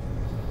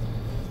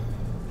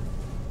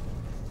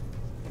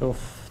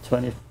 Of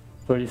 20,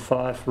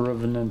 35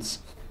 revenants.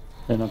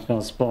 They're not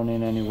gonna spawn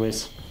in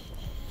anyways.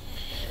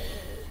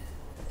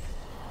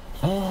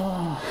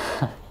 Oh.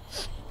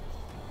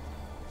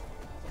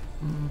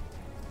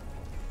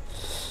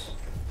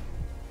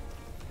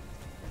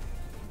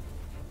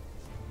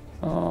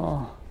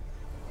 Oh.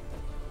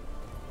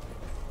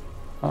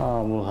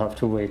 Oh, we'll have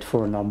to wait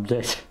for an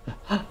update.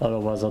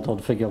 Otherwise I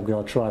don't think I'm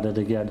gonna try that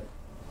again.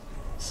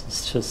 This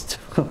is just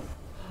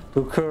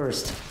too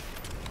cursed.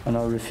 And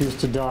I refuse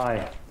to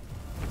die.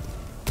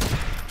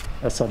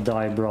 As I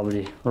die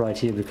probably right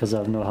here because I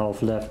have no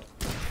health left.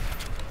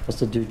 Because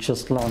the dude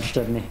just launched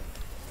at me.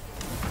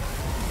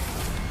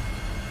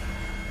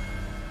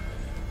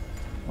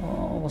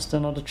 Oh, was there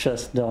not a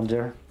chest down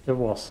there? There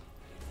was.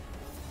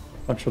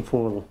 Bunch of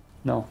portal.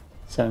 No,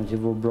 Sanity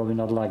will probably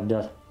not like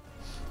that.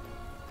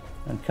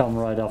 And come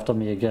right after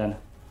me again.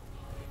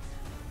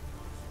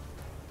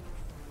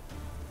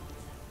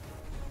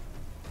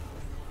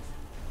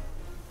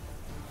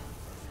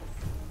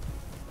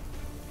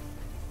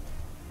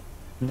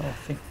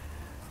 Nothing.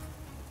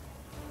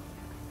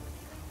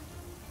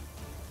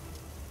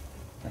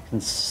 I can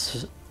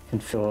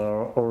feel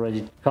her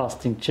already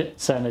casting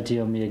sanity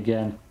on me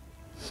again.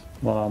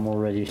 Well, I'm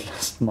already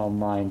lost my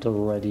mind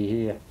already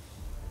here.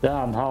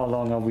 Damn, how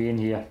long are we in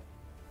here?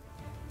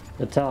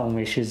 They're telling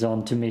me she's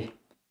on to me.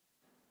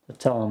 They're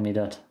telling me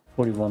that.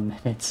 41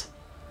 minutes.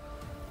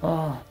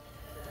 Ah.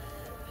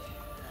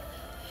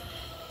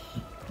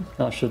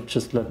 I should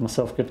just let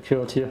myself get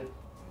killed here.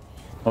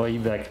 Oh, he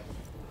back.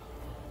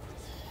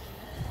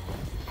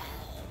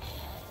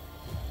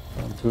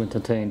 I'm too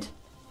entertained.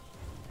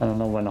 I don't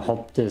know when I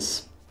hop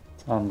this.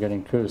 I'm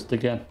getting cursed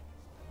again.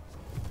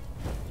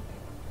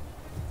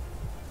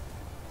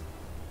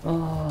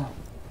 Oh.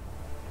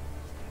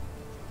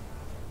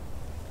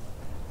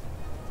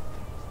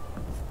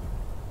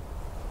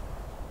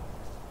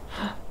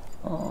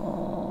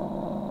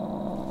 Oh,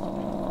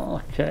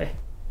 okay.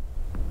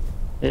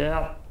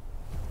 Yeah.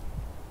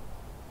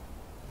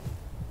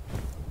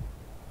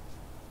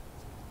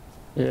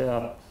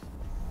 Yeah.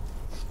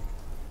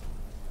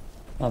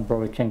 I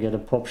probably can get a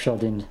pop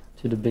shot in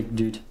to the big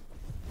dude.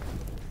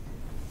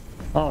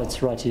 Oh,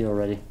 it's right here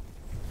already.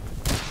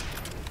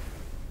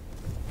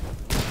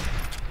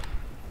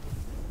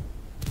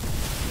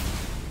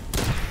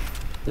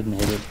 Didn't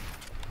hit it.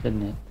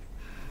 Didn't hit.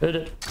 Hit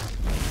it.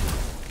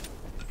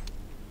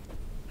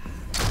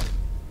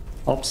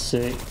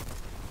 Oopsie.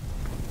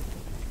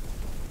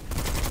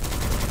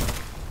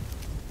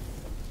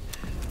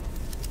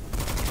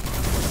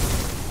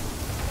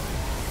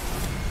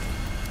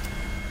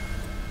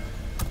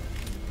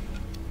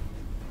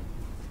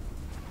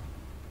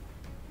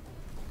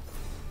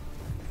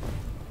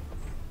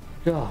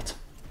 God.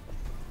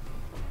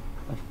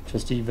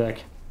 Just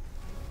evac.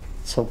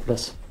 It's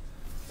hopeless.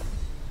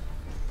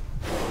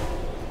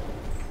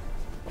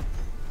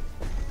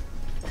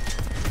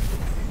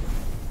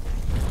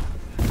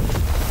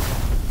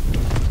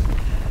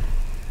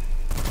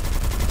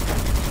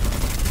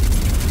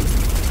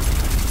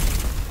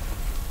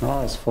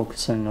 I was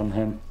focusing on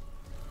him.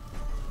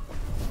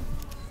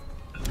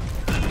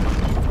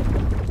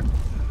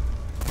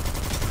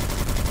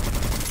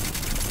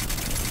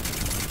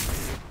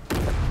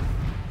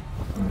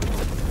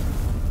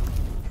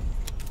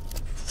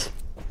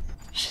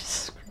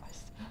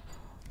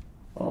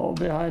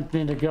 Behind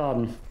me in the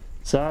garden.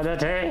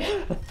 Sanity!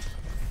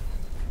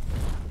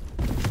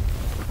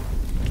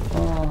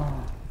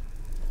 Oh.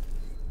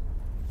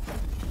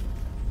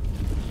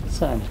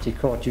 Sanity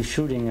caught you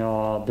shooting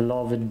our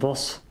beloved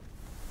boss.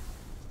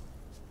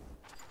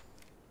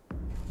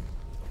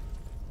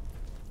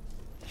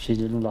 She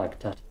didn't like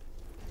that.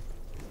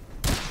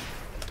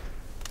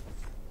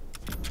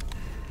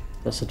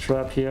 There's a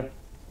trap here.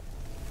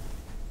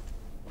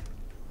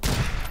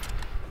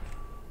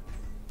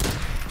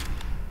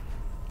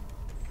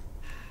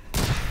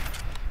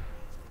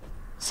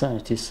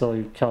 Sanity saw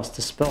you cast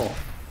a spell.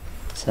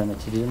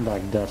 Sanity didn't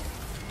like that.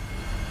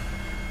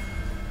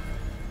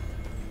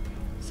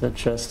 Is there a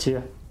chest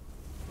here?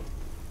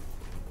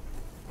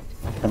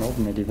 I can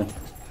open it even.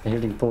 A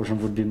healing potion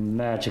would be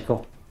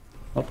magical.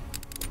 Oh.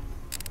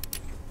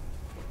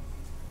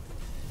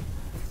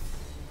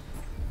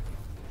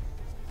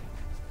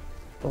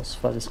 Boss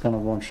fight is gonna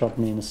one-shot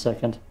me in a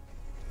second.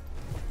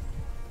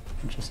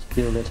 I just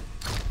feel it.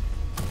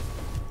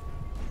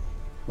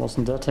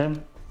 Wasn't that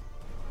him?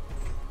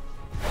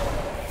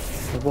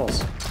 It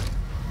was. I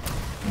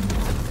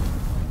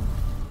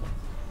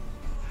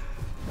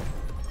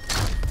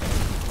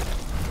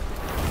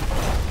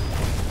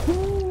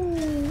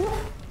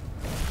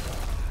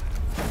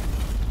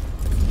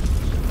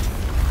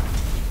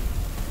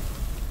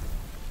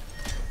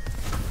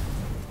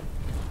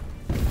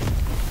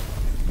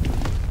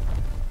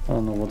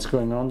don't know what's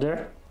going on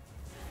there.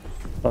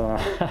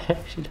 I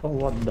actually don't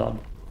want that.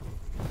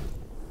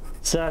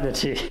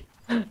 Sanity!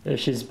 There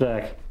she's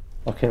back.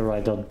 Okay,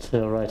 right on,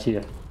 right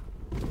here.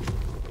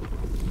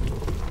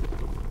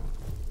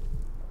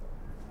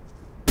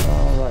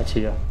 Right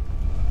here.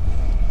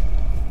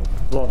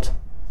 What?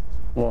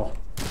 Whoa.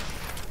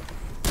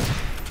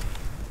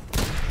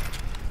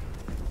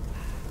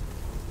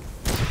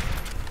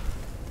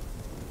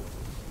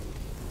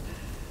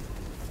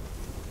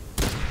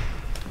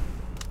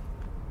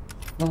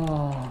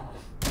 Oh.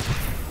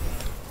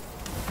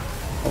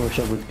 I wish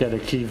I would get a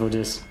key for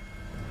this.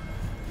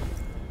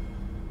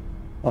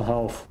 A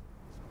health.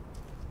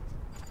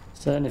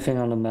 Is there anything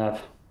on the map?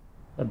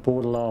 A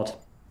portal out.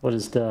 What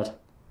is that?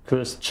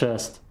 Cursed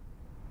chest.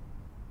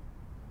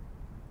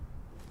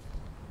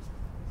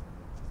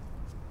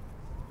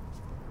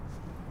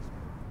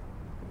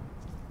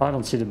 I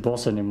don't see the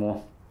boss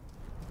anymore.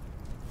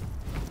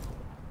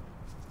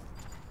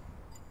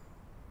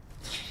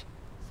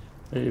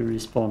 He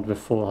respawned with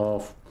full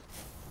health.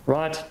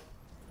 Right.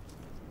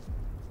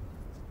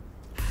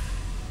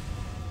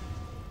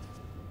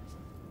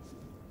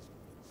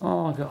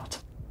 Oh god.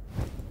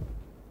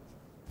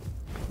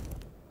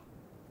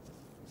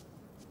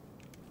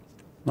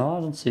 No,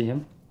 I don't see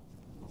him.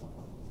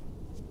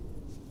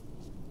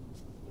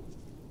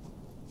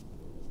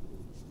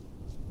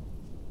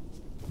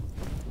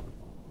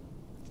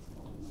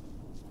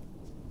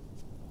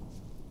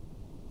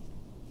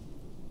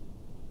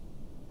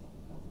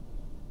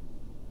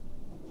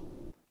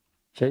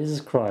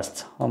 Jesus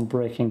Christ, I'm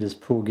breaking this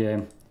poor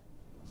game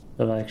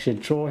that I actually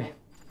enjoy,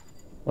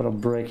 but I'm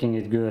breaking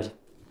it good.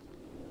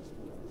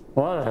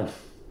 Well then,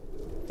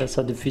 guess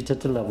I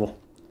defeated the level.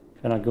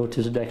 Can I go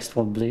to the next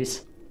one,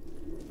 please?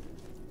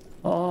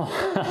 Oh,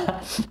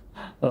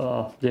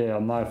 oh yeah,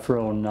 my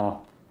throne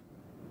now.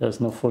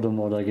 There's no photo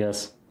mode, I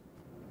guess.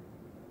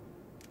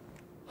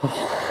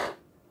 The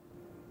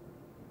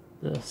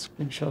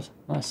screenshot,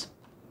 nice.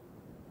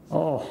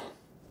 Oh.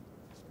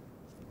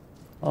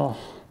 Oh.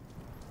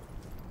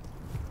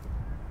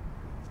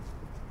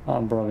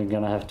 I'm probably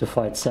gonna have to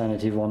fight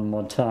Sanity one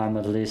more time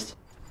at least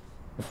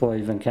before I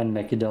even can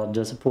make it out.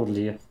 There's a portal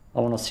here. I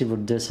wanna see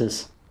what this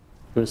is.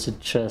 Where's the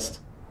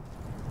chest?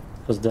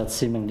 Because that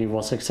seemingly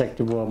was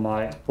exactly where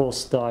my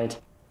boss died.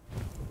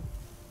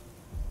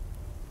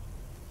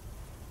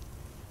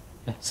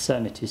 Yeah,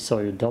 Sanity saw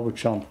you double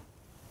jump.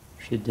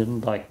 She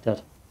didn't like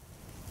that.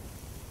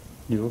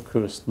 You're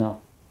cursed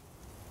now.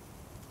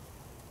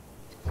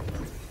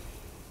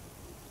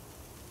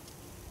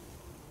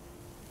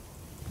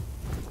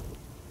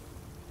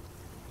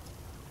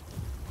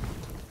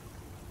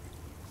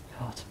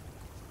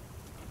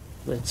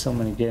 Played so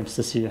many games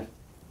this year.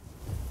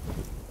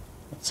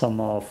 But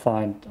somehow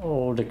find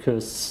all the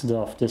cursed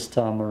stuff this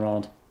time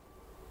around.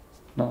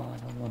 No, I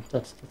don't want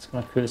that. That's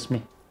gonna curse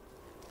me.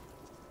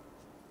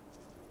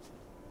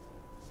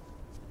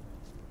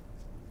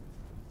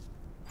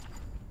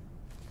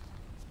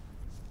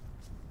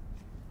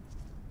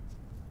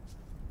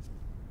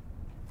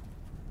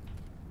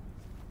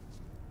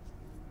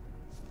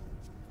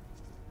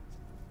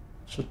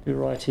 Should be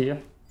right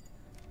here.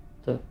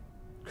 The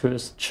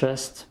cursed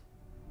chest.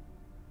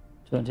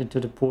 Turned into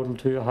the portal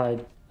to your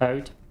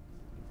hideout.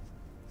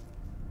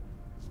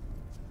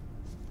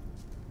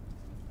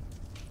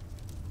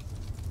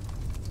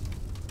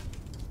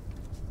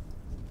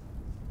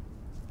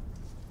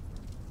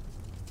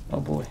 Oh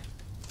boy.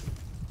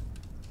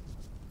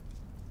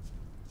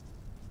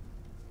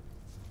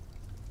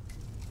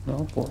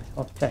 Oh boy,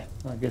 okay.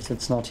 I guess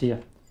it's not here.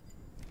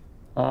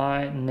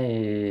 I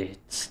need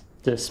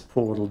this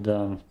portal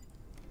done.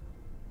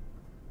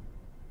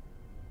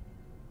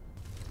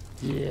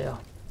 Yeah.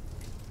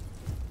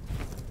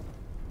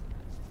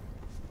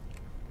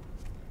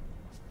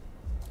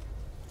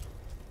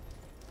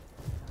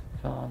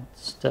 Can't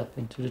step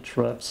into the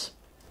traps.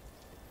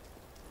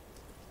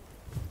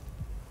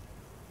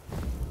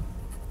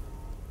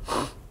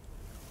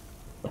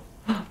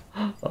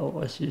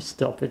 Oh, you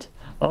stop it.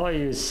 Oh,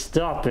 you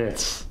stop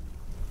it.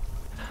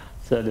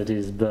 Sanity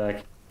is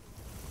back.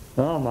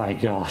 Oh my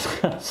god.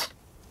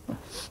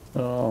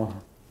 Oh.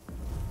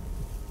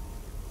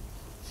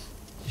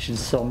 She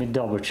saw me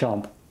double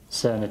jump.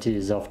 Sanity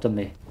is after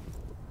me.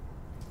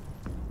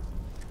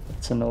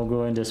 It's a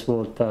no-go in this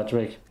world,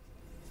 Patrick.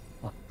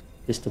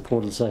 Is the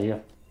portals are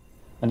here.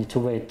 I need to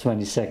wait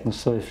 20 seconds,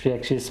 so if she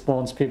actually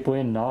spawns people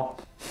in now,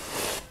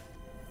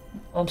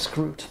 I'm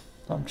screwed.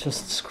 I'm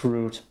just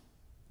screwed.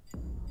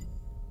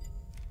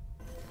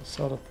 This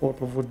other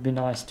portal would be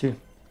nice too.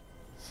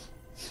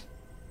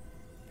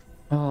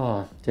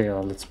 Oh,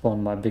 there, let's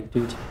spawn my big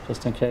dude,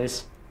 just in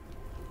case.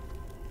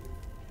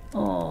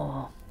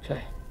 Oh,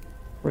 okay.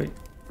 3,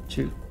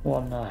 2,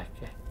 1,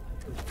 okay.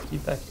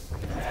 Keep back.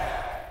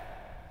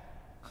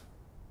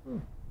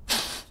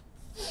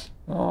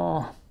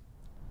 Oh.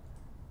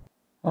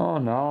 Oh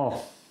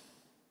no.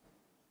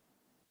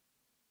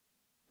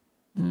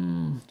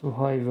 Do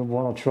I even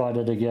want to try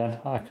that again?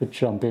 I could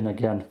jump in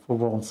again for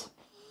once.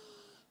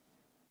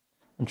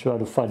 And try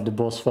to fight the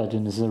boss fight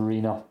in this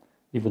arena.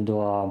 Even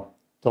though I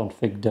don't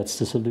think that's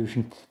the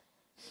solution.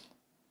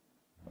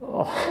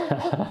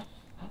 Oh,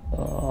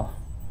 oh.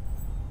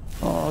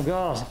 Oh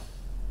god.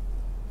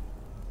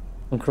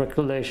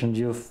 Congratulations,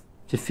 you've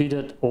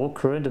defeated all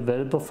current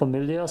available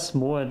familiars.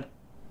 More and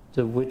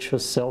the witch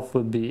herself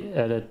will be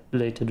added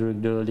later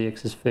during the early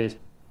access phase.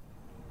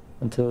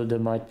 Until there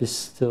might be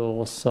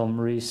still some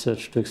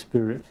research to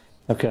experience.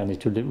 Okay, I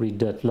need to read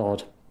that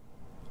loud.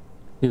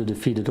 You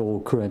defeated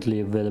all currently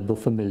available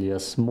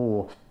familiars.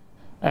 More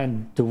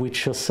and the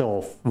witch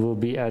herself will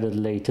be added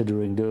later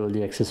during the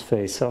early access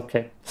phase.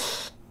 Okay.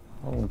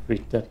 I won't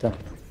read that then.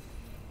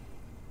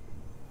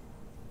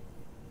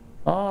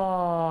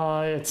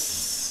 Ah,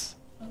 it's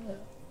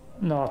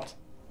not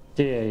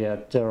there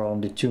yet. There are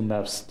only 2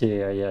 maps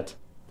there yet.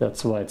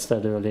 That's why it's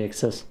that early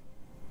access.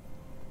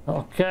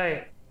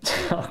 Okay.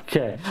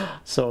 Okay.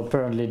 So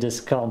apparently this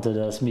counted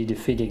as me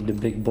defeating the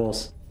big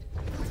boss.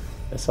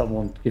 Guess I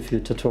won't give you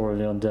a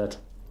tutorial on that.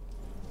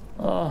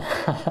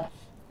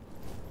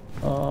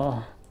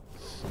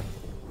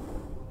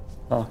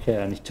 Okay,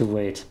 I need to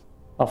wait.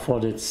 I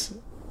thought it's...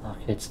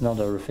 Okay, it's not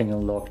everything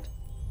unlocked.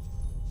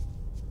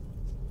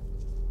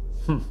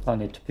 I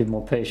need to be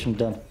more patient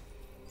then.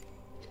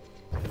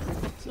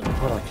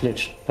 Well, I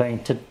glitched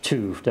painted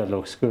 2, that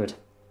looks good.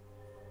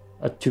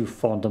 A 2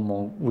 found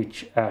among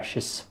witch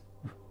ashes.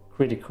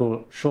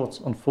 Critical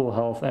shots on full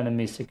health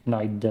enemies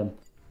ignite them.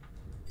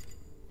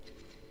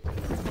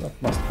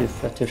 That must be a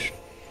fetish.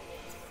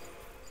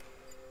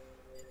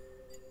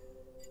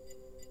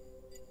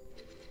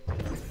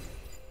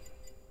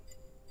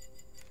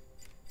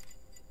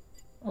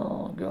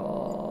 Oh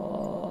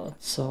god,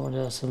 so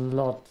there's a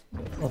lot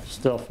of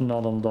stuff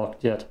not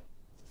unlocked yet.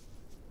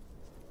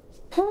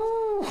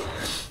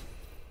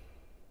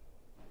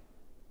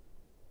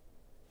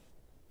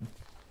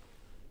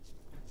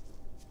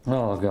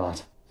 Oh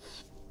god.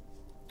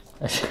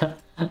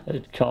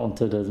 It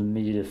counted as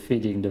me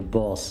defeating the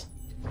boss.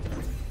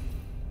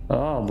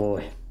 Oh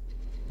boy.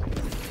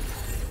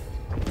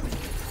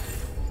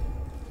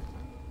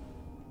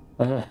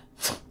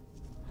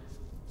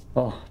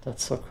 Oh,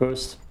 that's so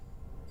cursed.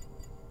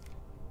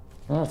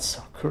 That's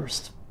so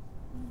cursed.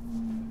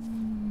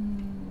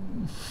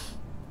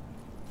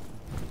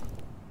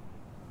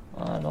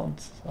 I don't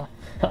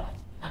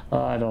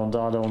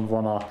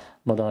wanna,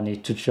 but I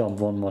need to jump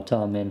one more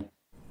time in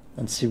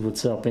and see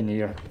what's up in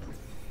here.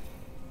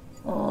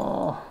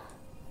 Oh,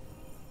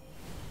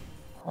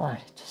 I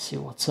need to see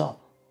what's up.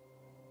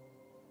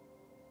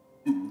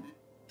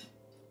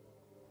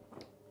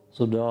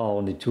 So there are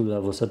only 2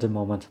 levels at the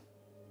moment.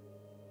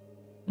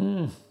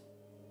 I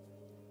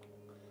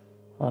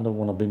don't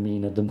want to be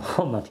mean at the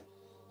moment.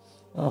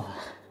 Oh,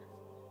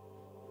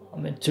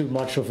 I'm in too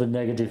much of a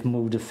negative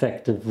mood,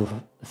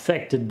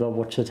 affected by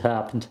what just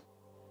happened.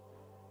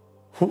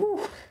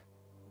 Whew.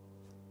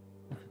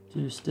 I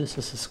could use this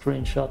as a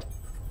screenshot.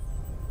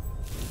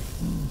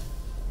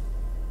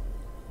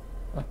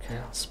 Okay,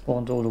 I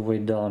spawned all the way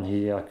down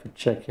here. I could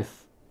check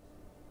if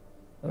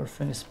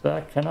everything is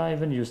back. Can I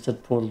even use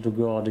that portal to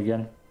go out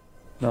again?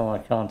 No, I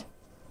can't.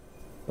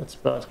 That's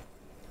bad.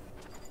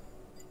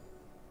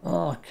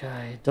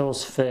 Okay,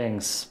 those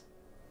things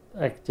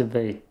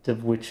activate the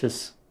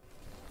witch's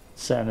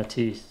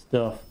sanity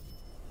stuff.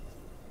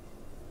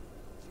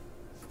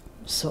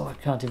 So I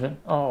can't even...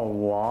 Oh,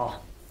 wow.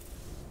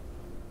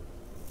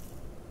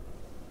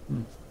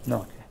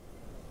 No, okay.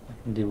 I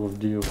can deal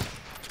with you.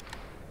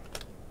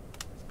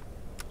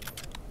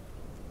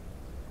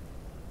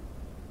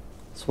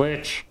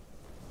 Switch.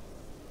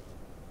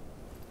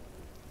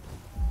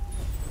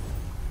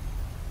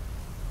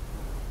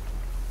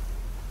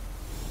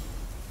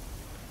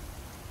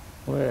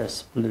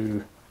 Where's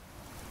blue?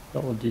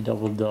 Double D,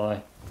 double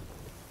die.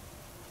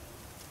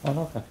 Oh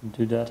look, I can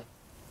do that.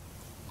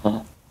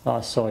 Huh.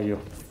 I saw you.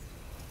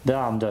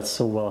 Damn, that's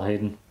so well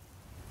hidden.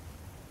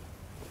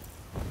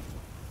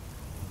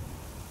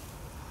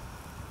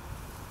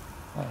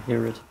 I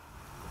hear it.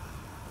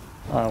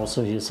 I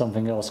also hear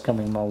something else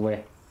coming my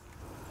way.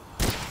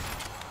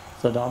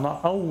 So I'm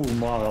not... Oh,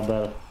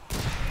 Marabel.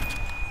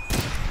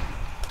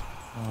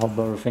 I hope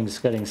everything's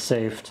getting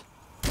saved.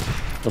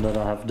 So that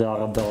I have the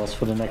Arabellas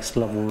for the next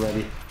level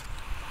ready.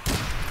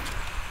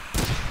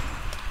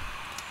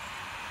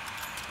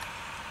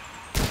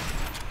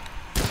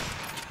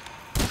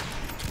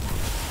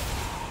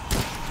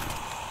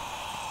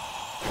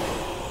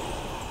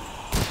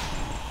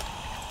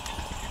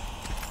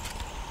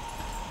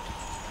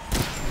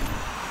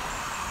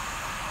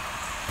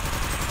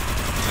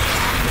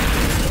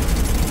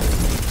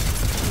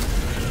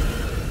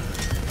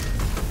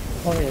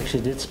 Oh, he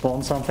actually did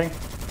spawn something.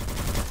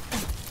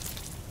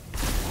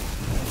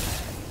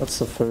 That's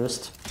the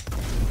first.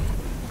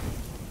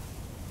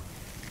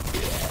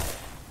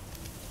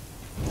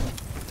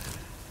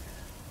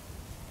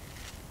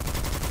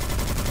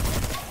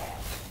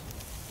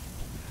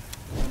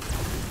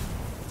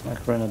 My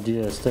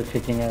grenadier is still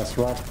kicking ass,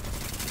 right?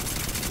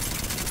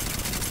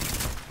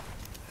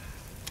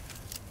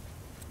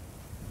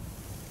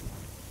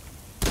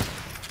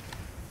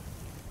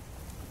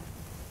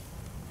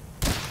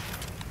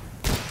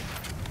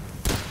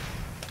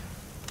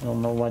 I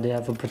don't know why they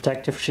have a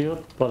protective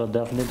shield, but I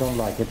definitely don't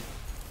like it.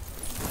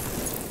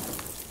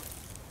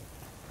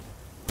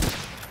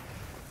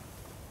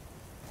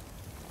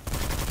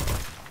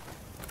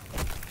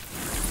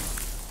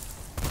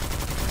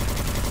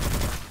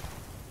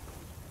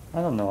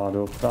 I don't know how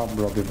to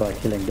rob you by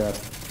killing that.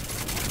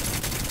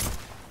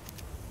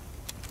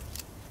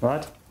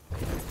 Right?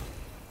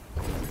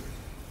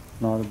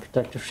 Now the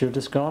protective shield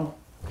is gone.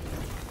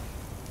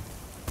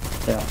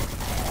 Yeah.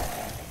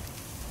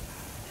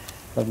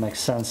 That makes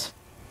sense.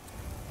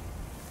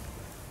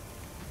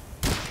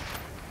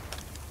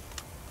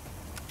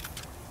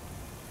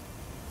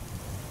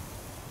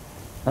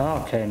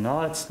 Okay,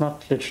 now it's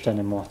not glitched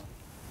anymore.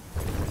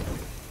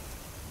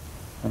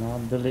 And I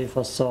believe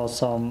I saw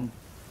some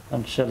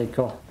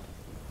Angelico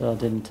that I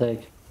didn't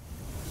take.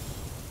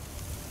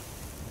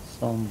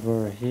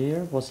 Somewhere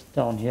here. Was it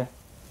down here?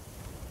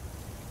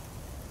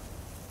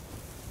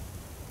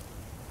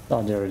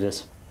 Oh, there it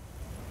is.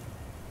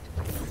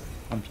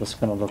 I'm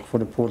just gonna look for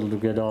the portal to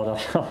get out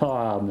of.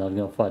 I'm not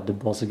gonna fight the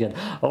boss again.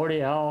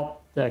 Already how?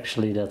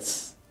 Actually,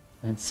 that's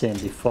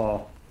insanely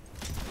far.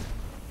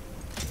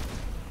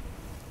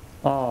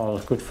 Oh,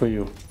 good for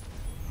you.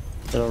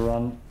 Did I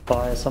run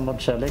by some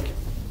angelic?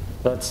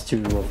 That's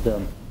 2 of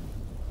them.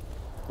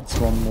 That's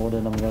 1 more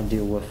than I'm gonna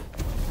deal with.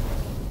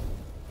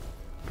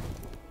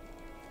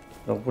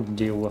 I wouldn't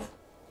deal with.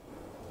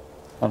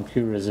 I'm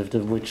curious if the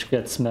witch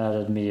gets mad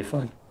at me if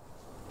I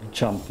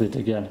jump it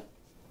again.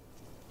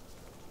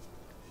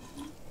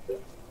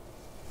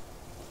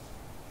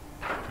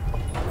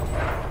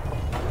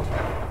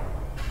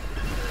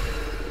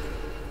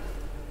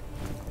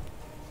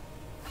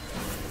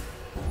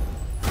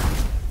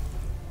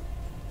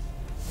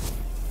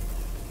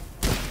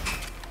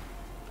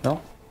 No?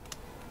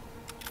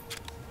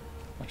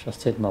 I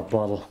just hit my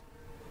bottle.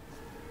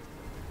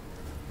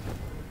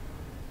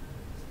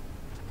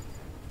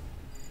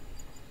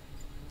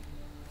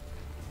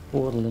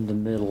 Portal in the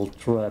middle,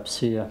 traps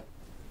here.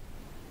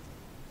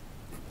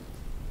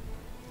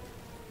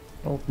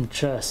 Open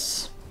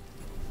chests.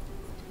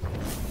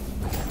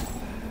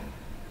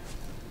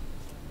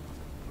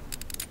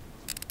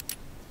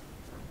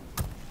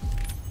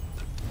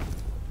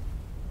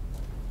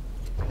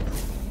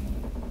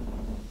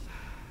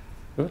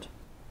 Good.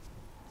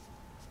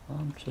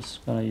 I'm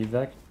just gonna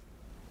evac.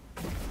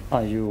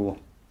 You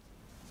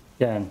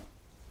can.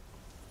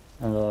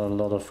 And a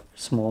lot of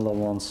smaller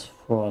ones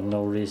for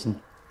no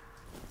reason.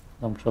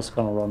 I'm just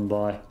gonna run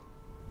by.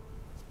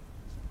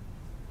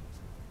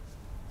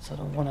 So I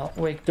don't wanna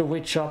wake the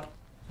witch up.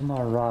 Am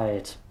I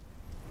right?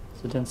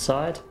 Is it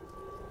inside?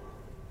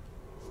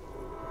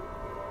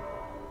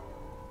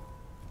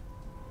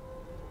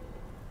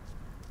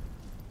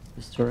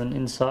 Is there an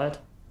inside?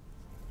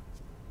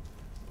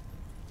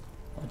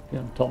 Might be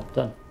on top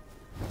then.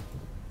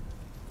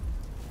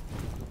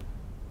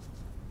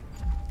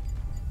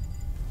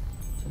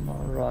 To my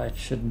right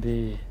should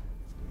be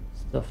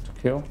stuff to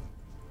kill.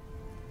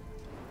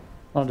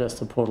 Oh, there's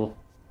the portal.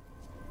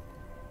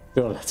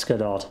 Go, let's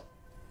get out.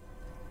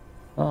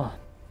 Ah.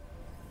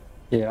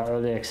 Yeah,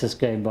 early access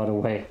game, by the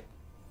way.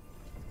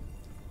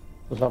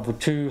 Level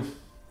 2.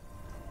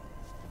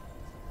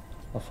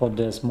 I thought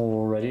there's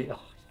more already.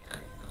 Oh.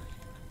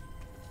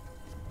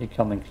 You're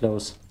coming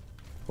close.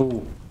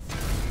 Ooh.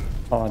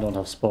 Oh, I don't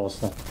have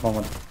spells at the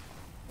moment.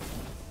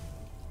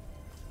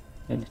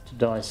 I need to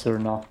die, sir,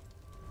 now.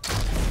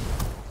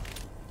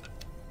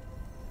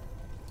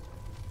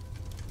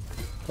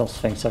 Those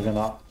things are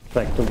gonna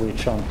track the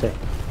witch, aren't they?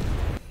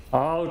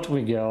 Out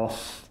we go.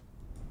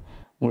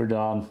 We're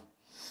done.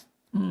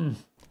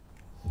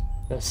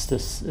 Yes,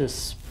 this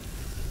is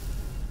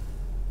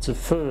the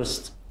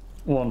first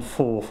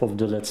 1/4 of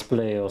the let's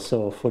play or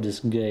so for this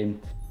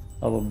game.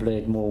 I will play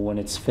it more when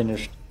it's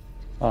finished.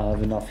 I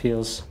have enough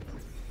heals.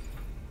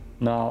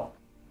 Now,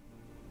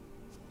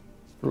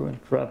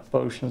 ruined crab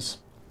potions.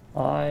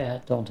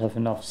 I don't have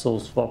enough soul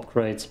swap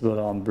crates, but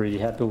I'm pretty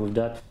happy with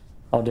that.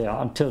 Oh, there.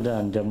 Until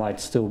then, there might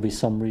still be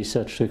some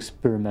research to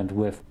experiment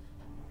with.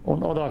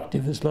 On other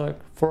activities, like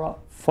for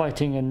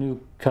fighting a new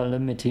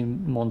calamity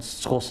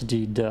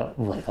monstrosity that...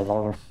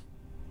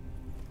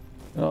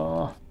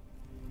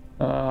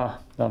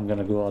 I'm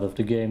gonna go out of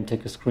the game,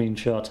 take a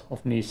screenshot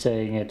of me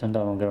saying it, and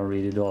then I'm gonna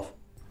read it off.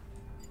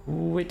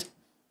 Wait.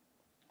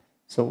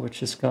 So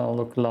which is gonna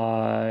look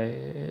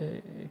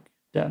like...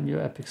 Damn you,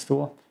 Epic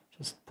Store.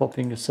 Just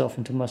popping yourself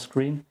into my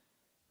screen.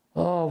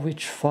 Oh,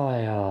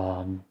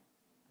 Witchfire.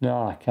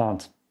 No, I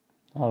can't.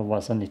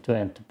 Otherwise I need to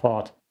end the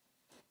part.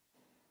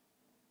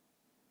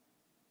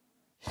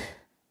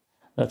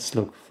 Let's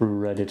look through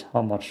Reddit.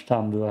 How much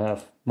time do I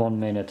have? 1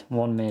 minute.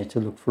 1 minute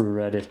to look through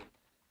Reddit.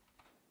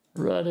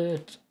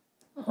 Reddit.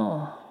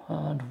 Oh,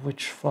 and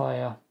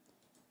Witchfire.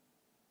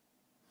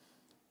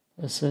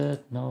 Is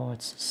it? No,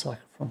 it's a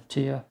Cycle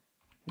Frontier.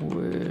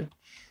 Witchfire.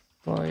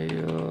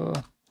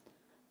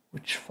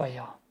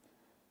 Witchfire.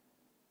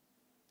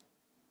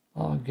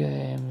 Our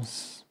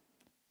games.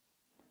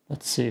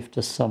 Let's see if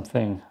there's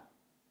something.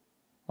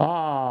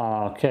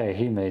 Ah, okay,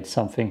 he made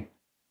something.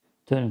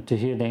 Turn into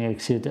healing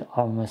exit.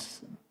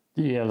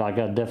 Yeah, like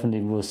I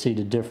definitely will see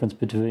the difference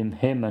between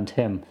him and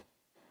him.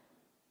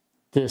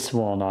 This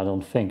one, I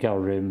don't think I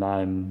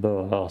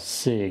remember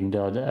seeing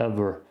that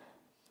ever.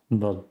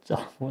 But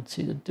I won't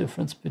see the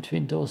difference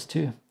between those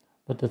two.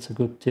 But that's a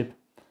good tip.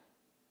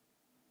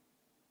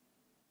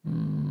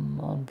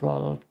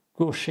 Unbridled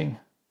gushing.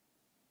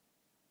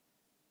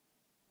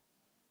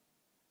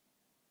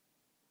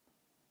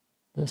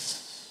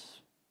 This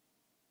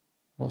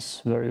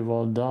was very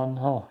well done.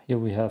 Oh, here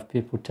we have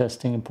people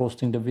testing and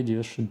posting the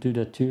videos. Should do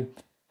that too.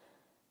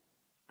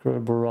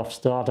 Incredible rough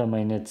start. I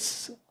mean,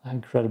 it's an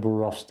incredible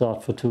rough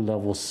start for 2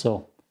 levels,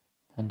 so.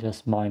 And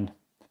just mine.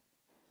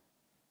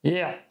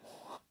 Yeah.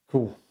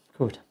 Cool.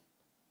 Good.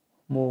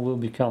 More will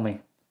be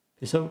coming.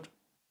 Peace out.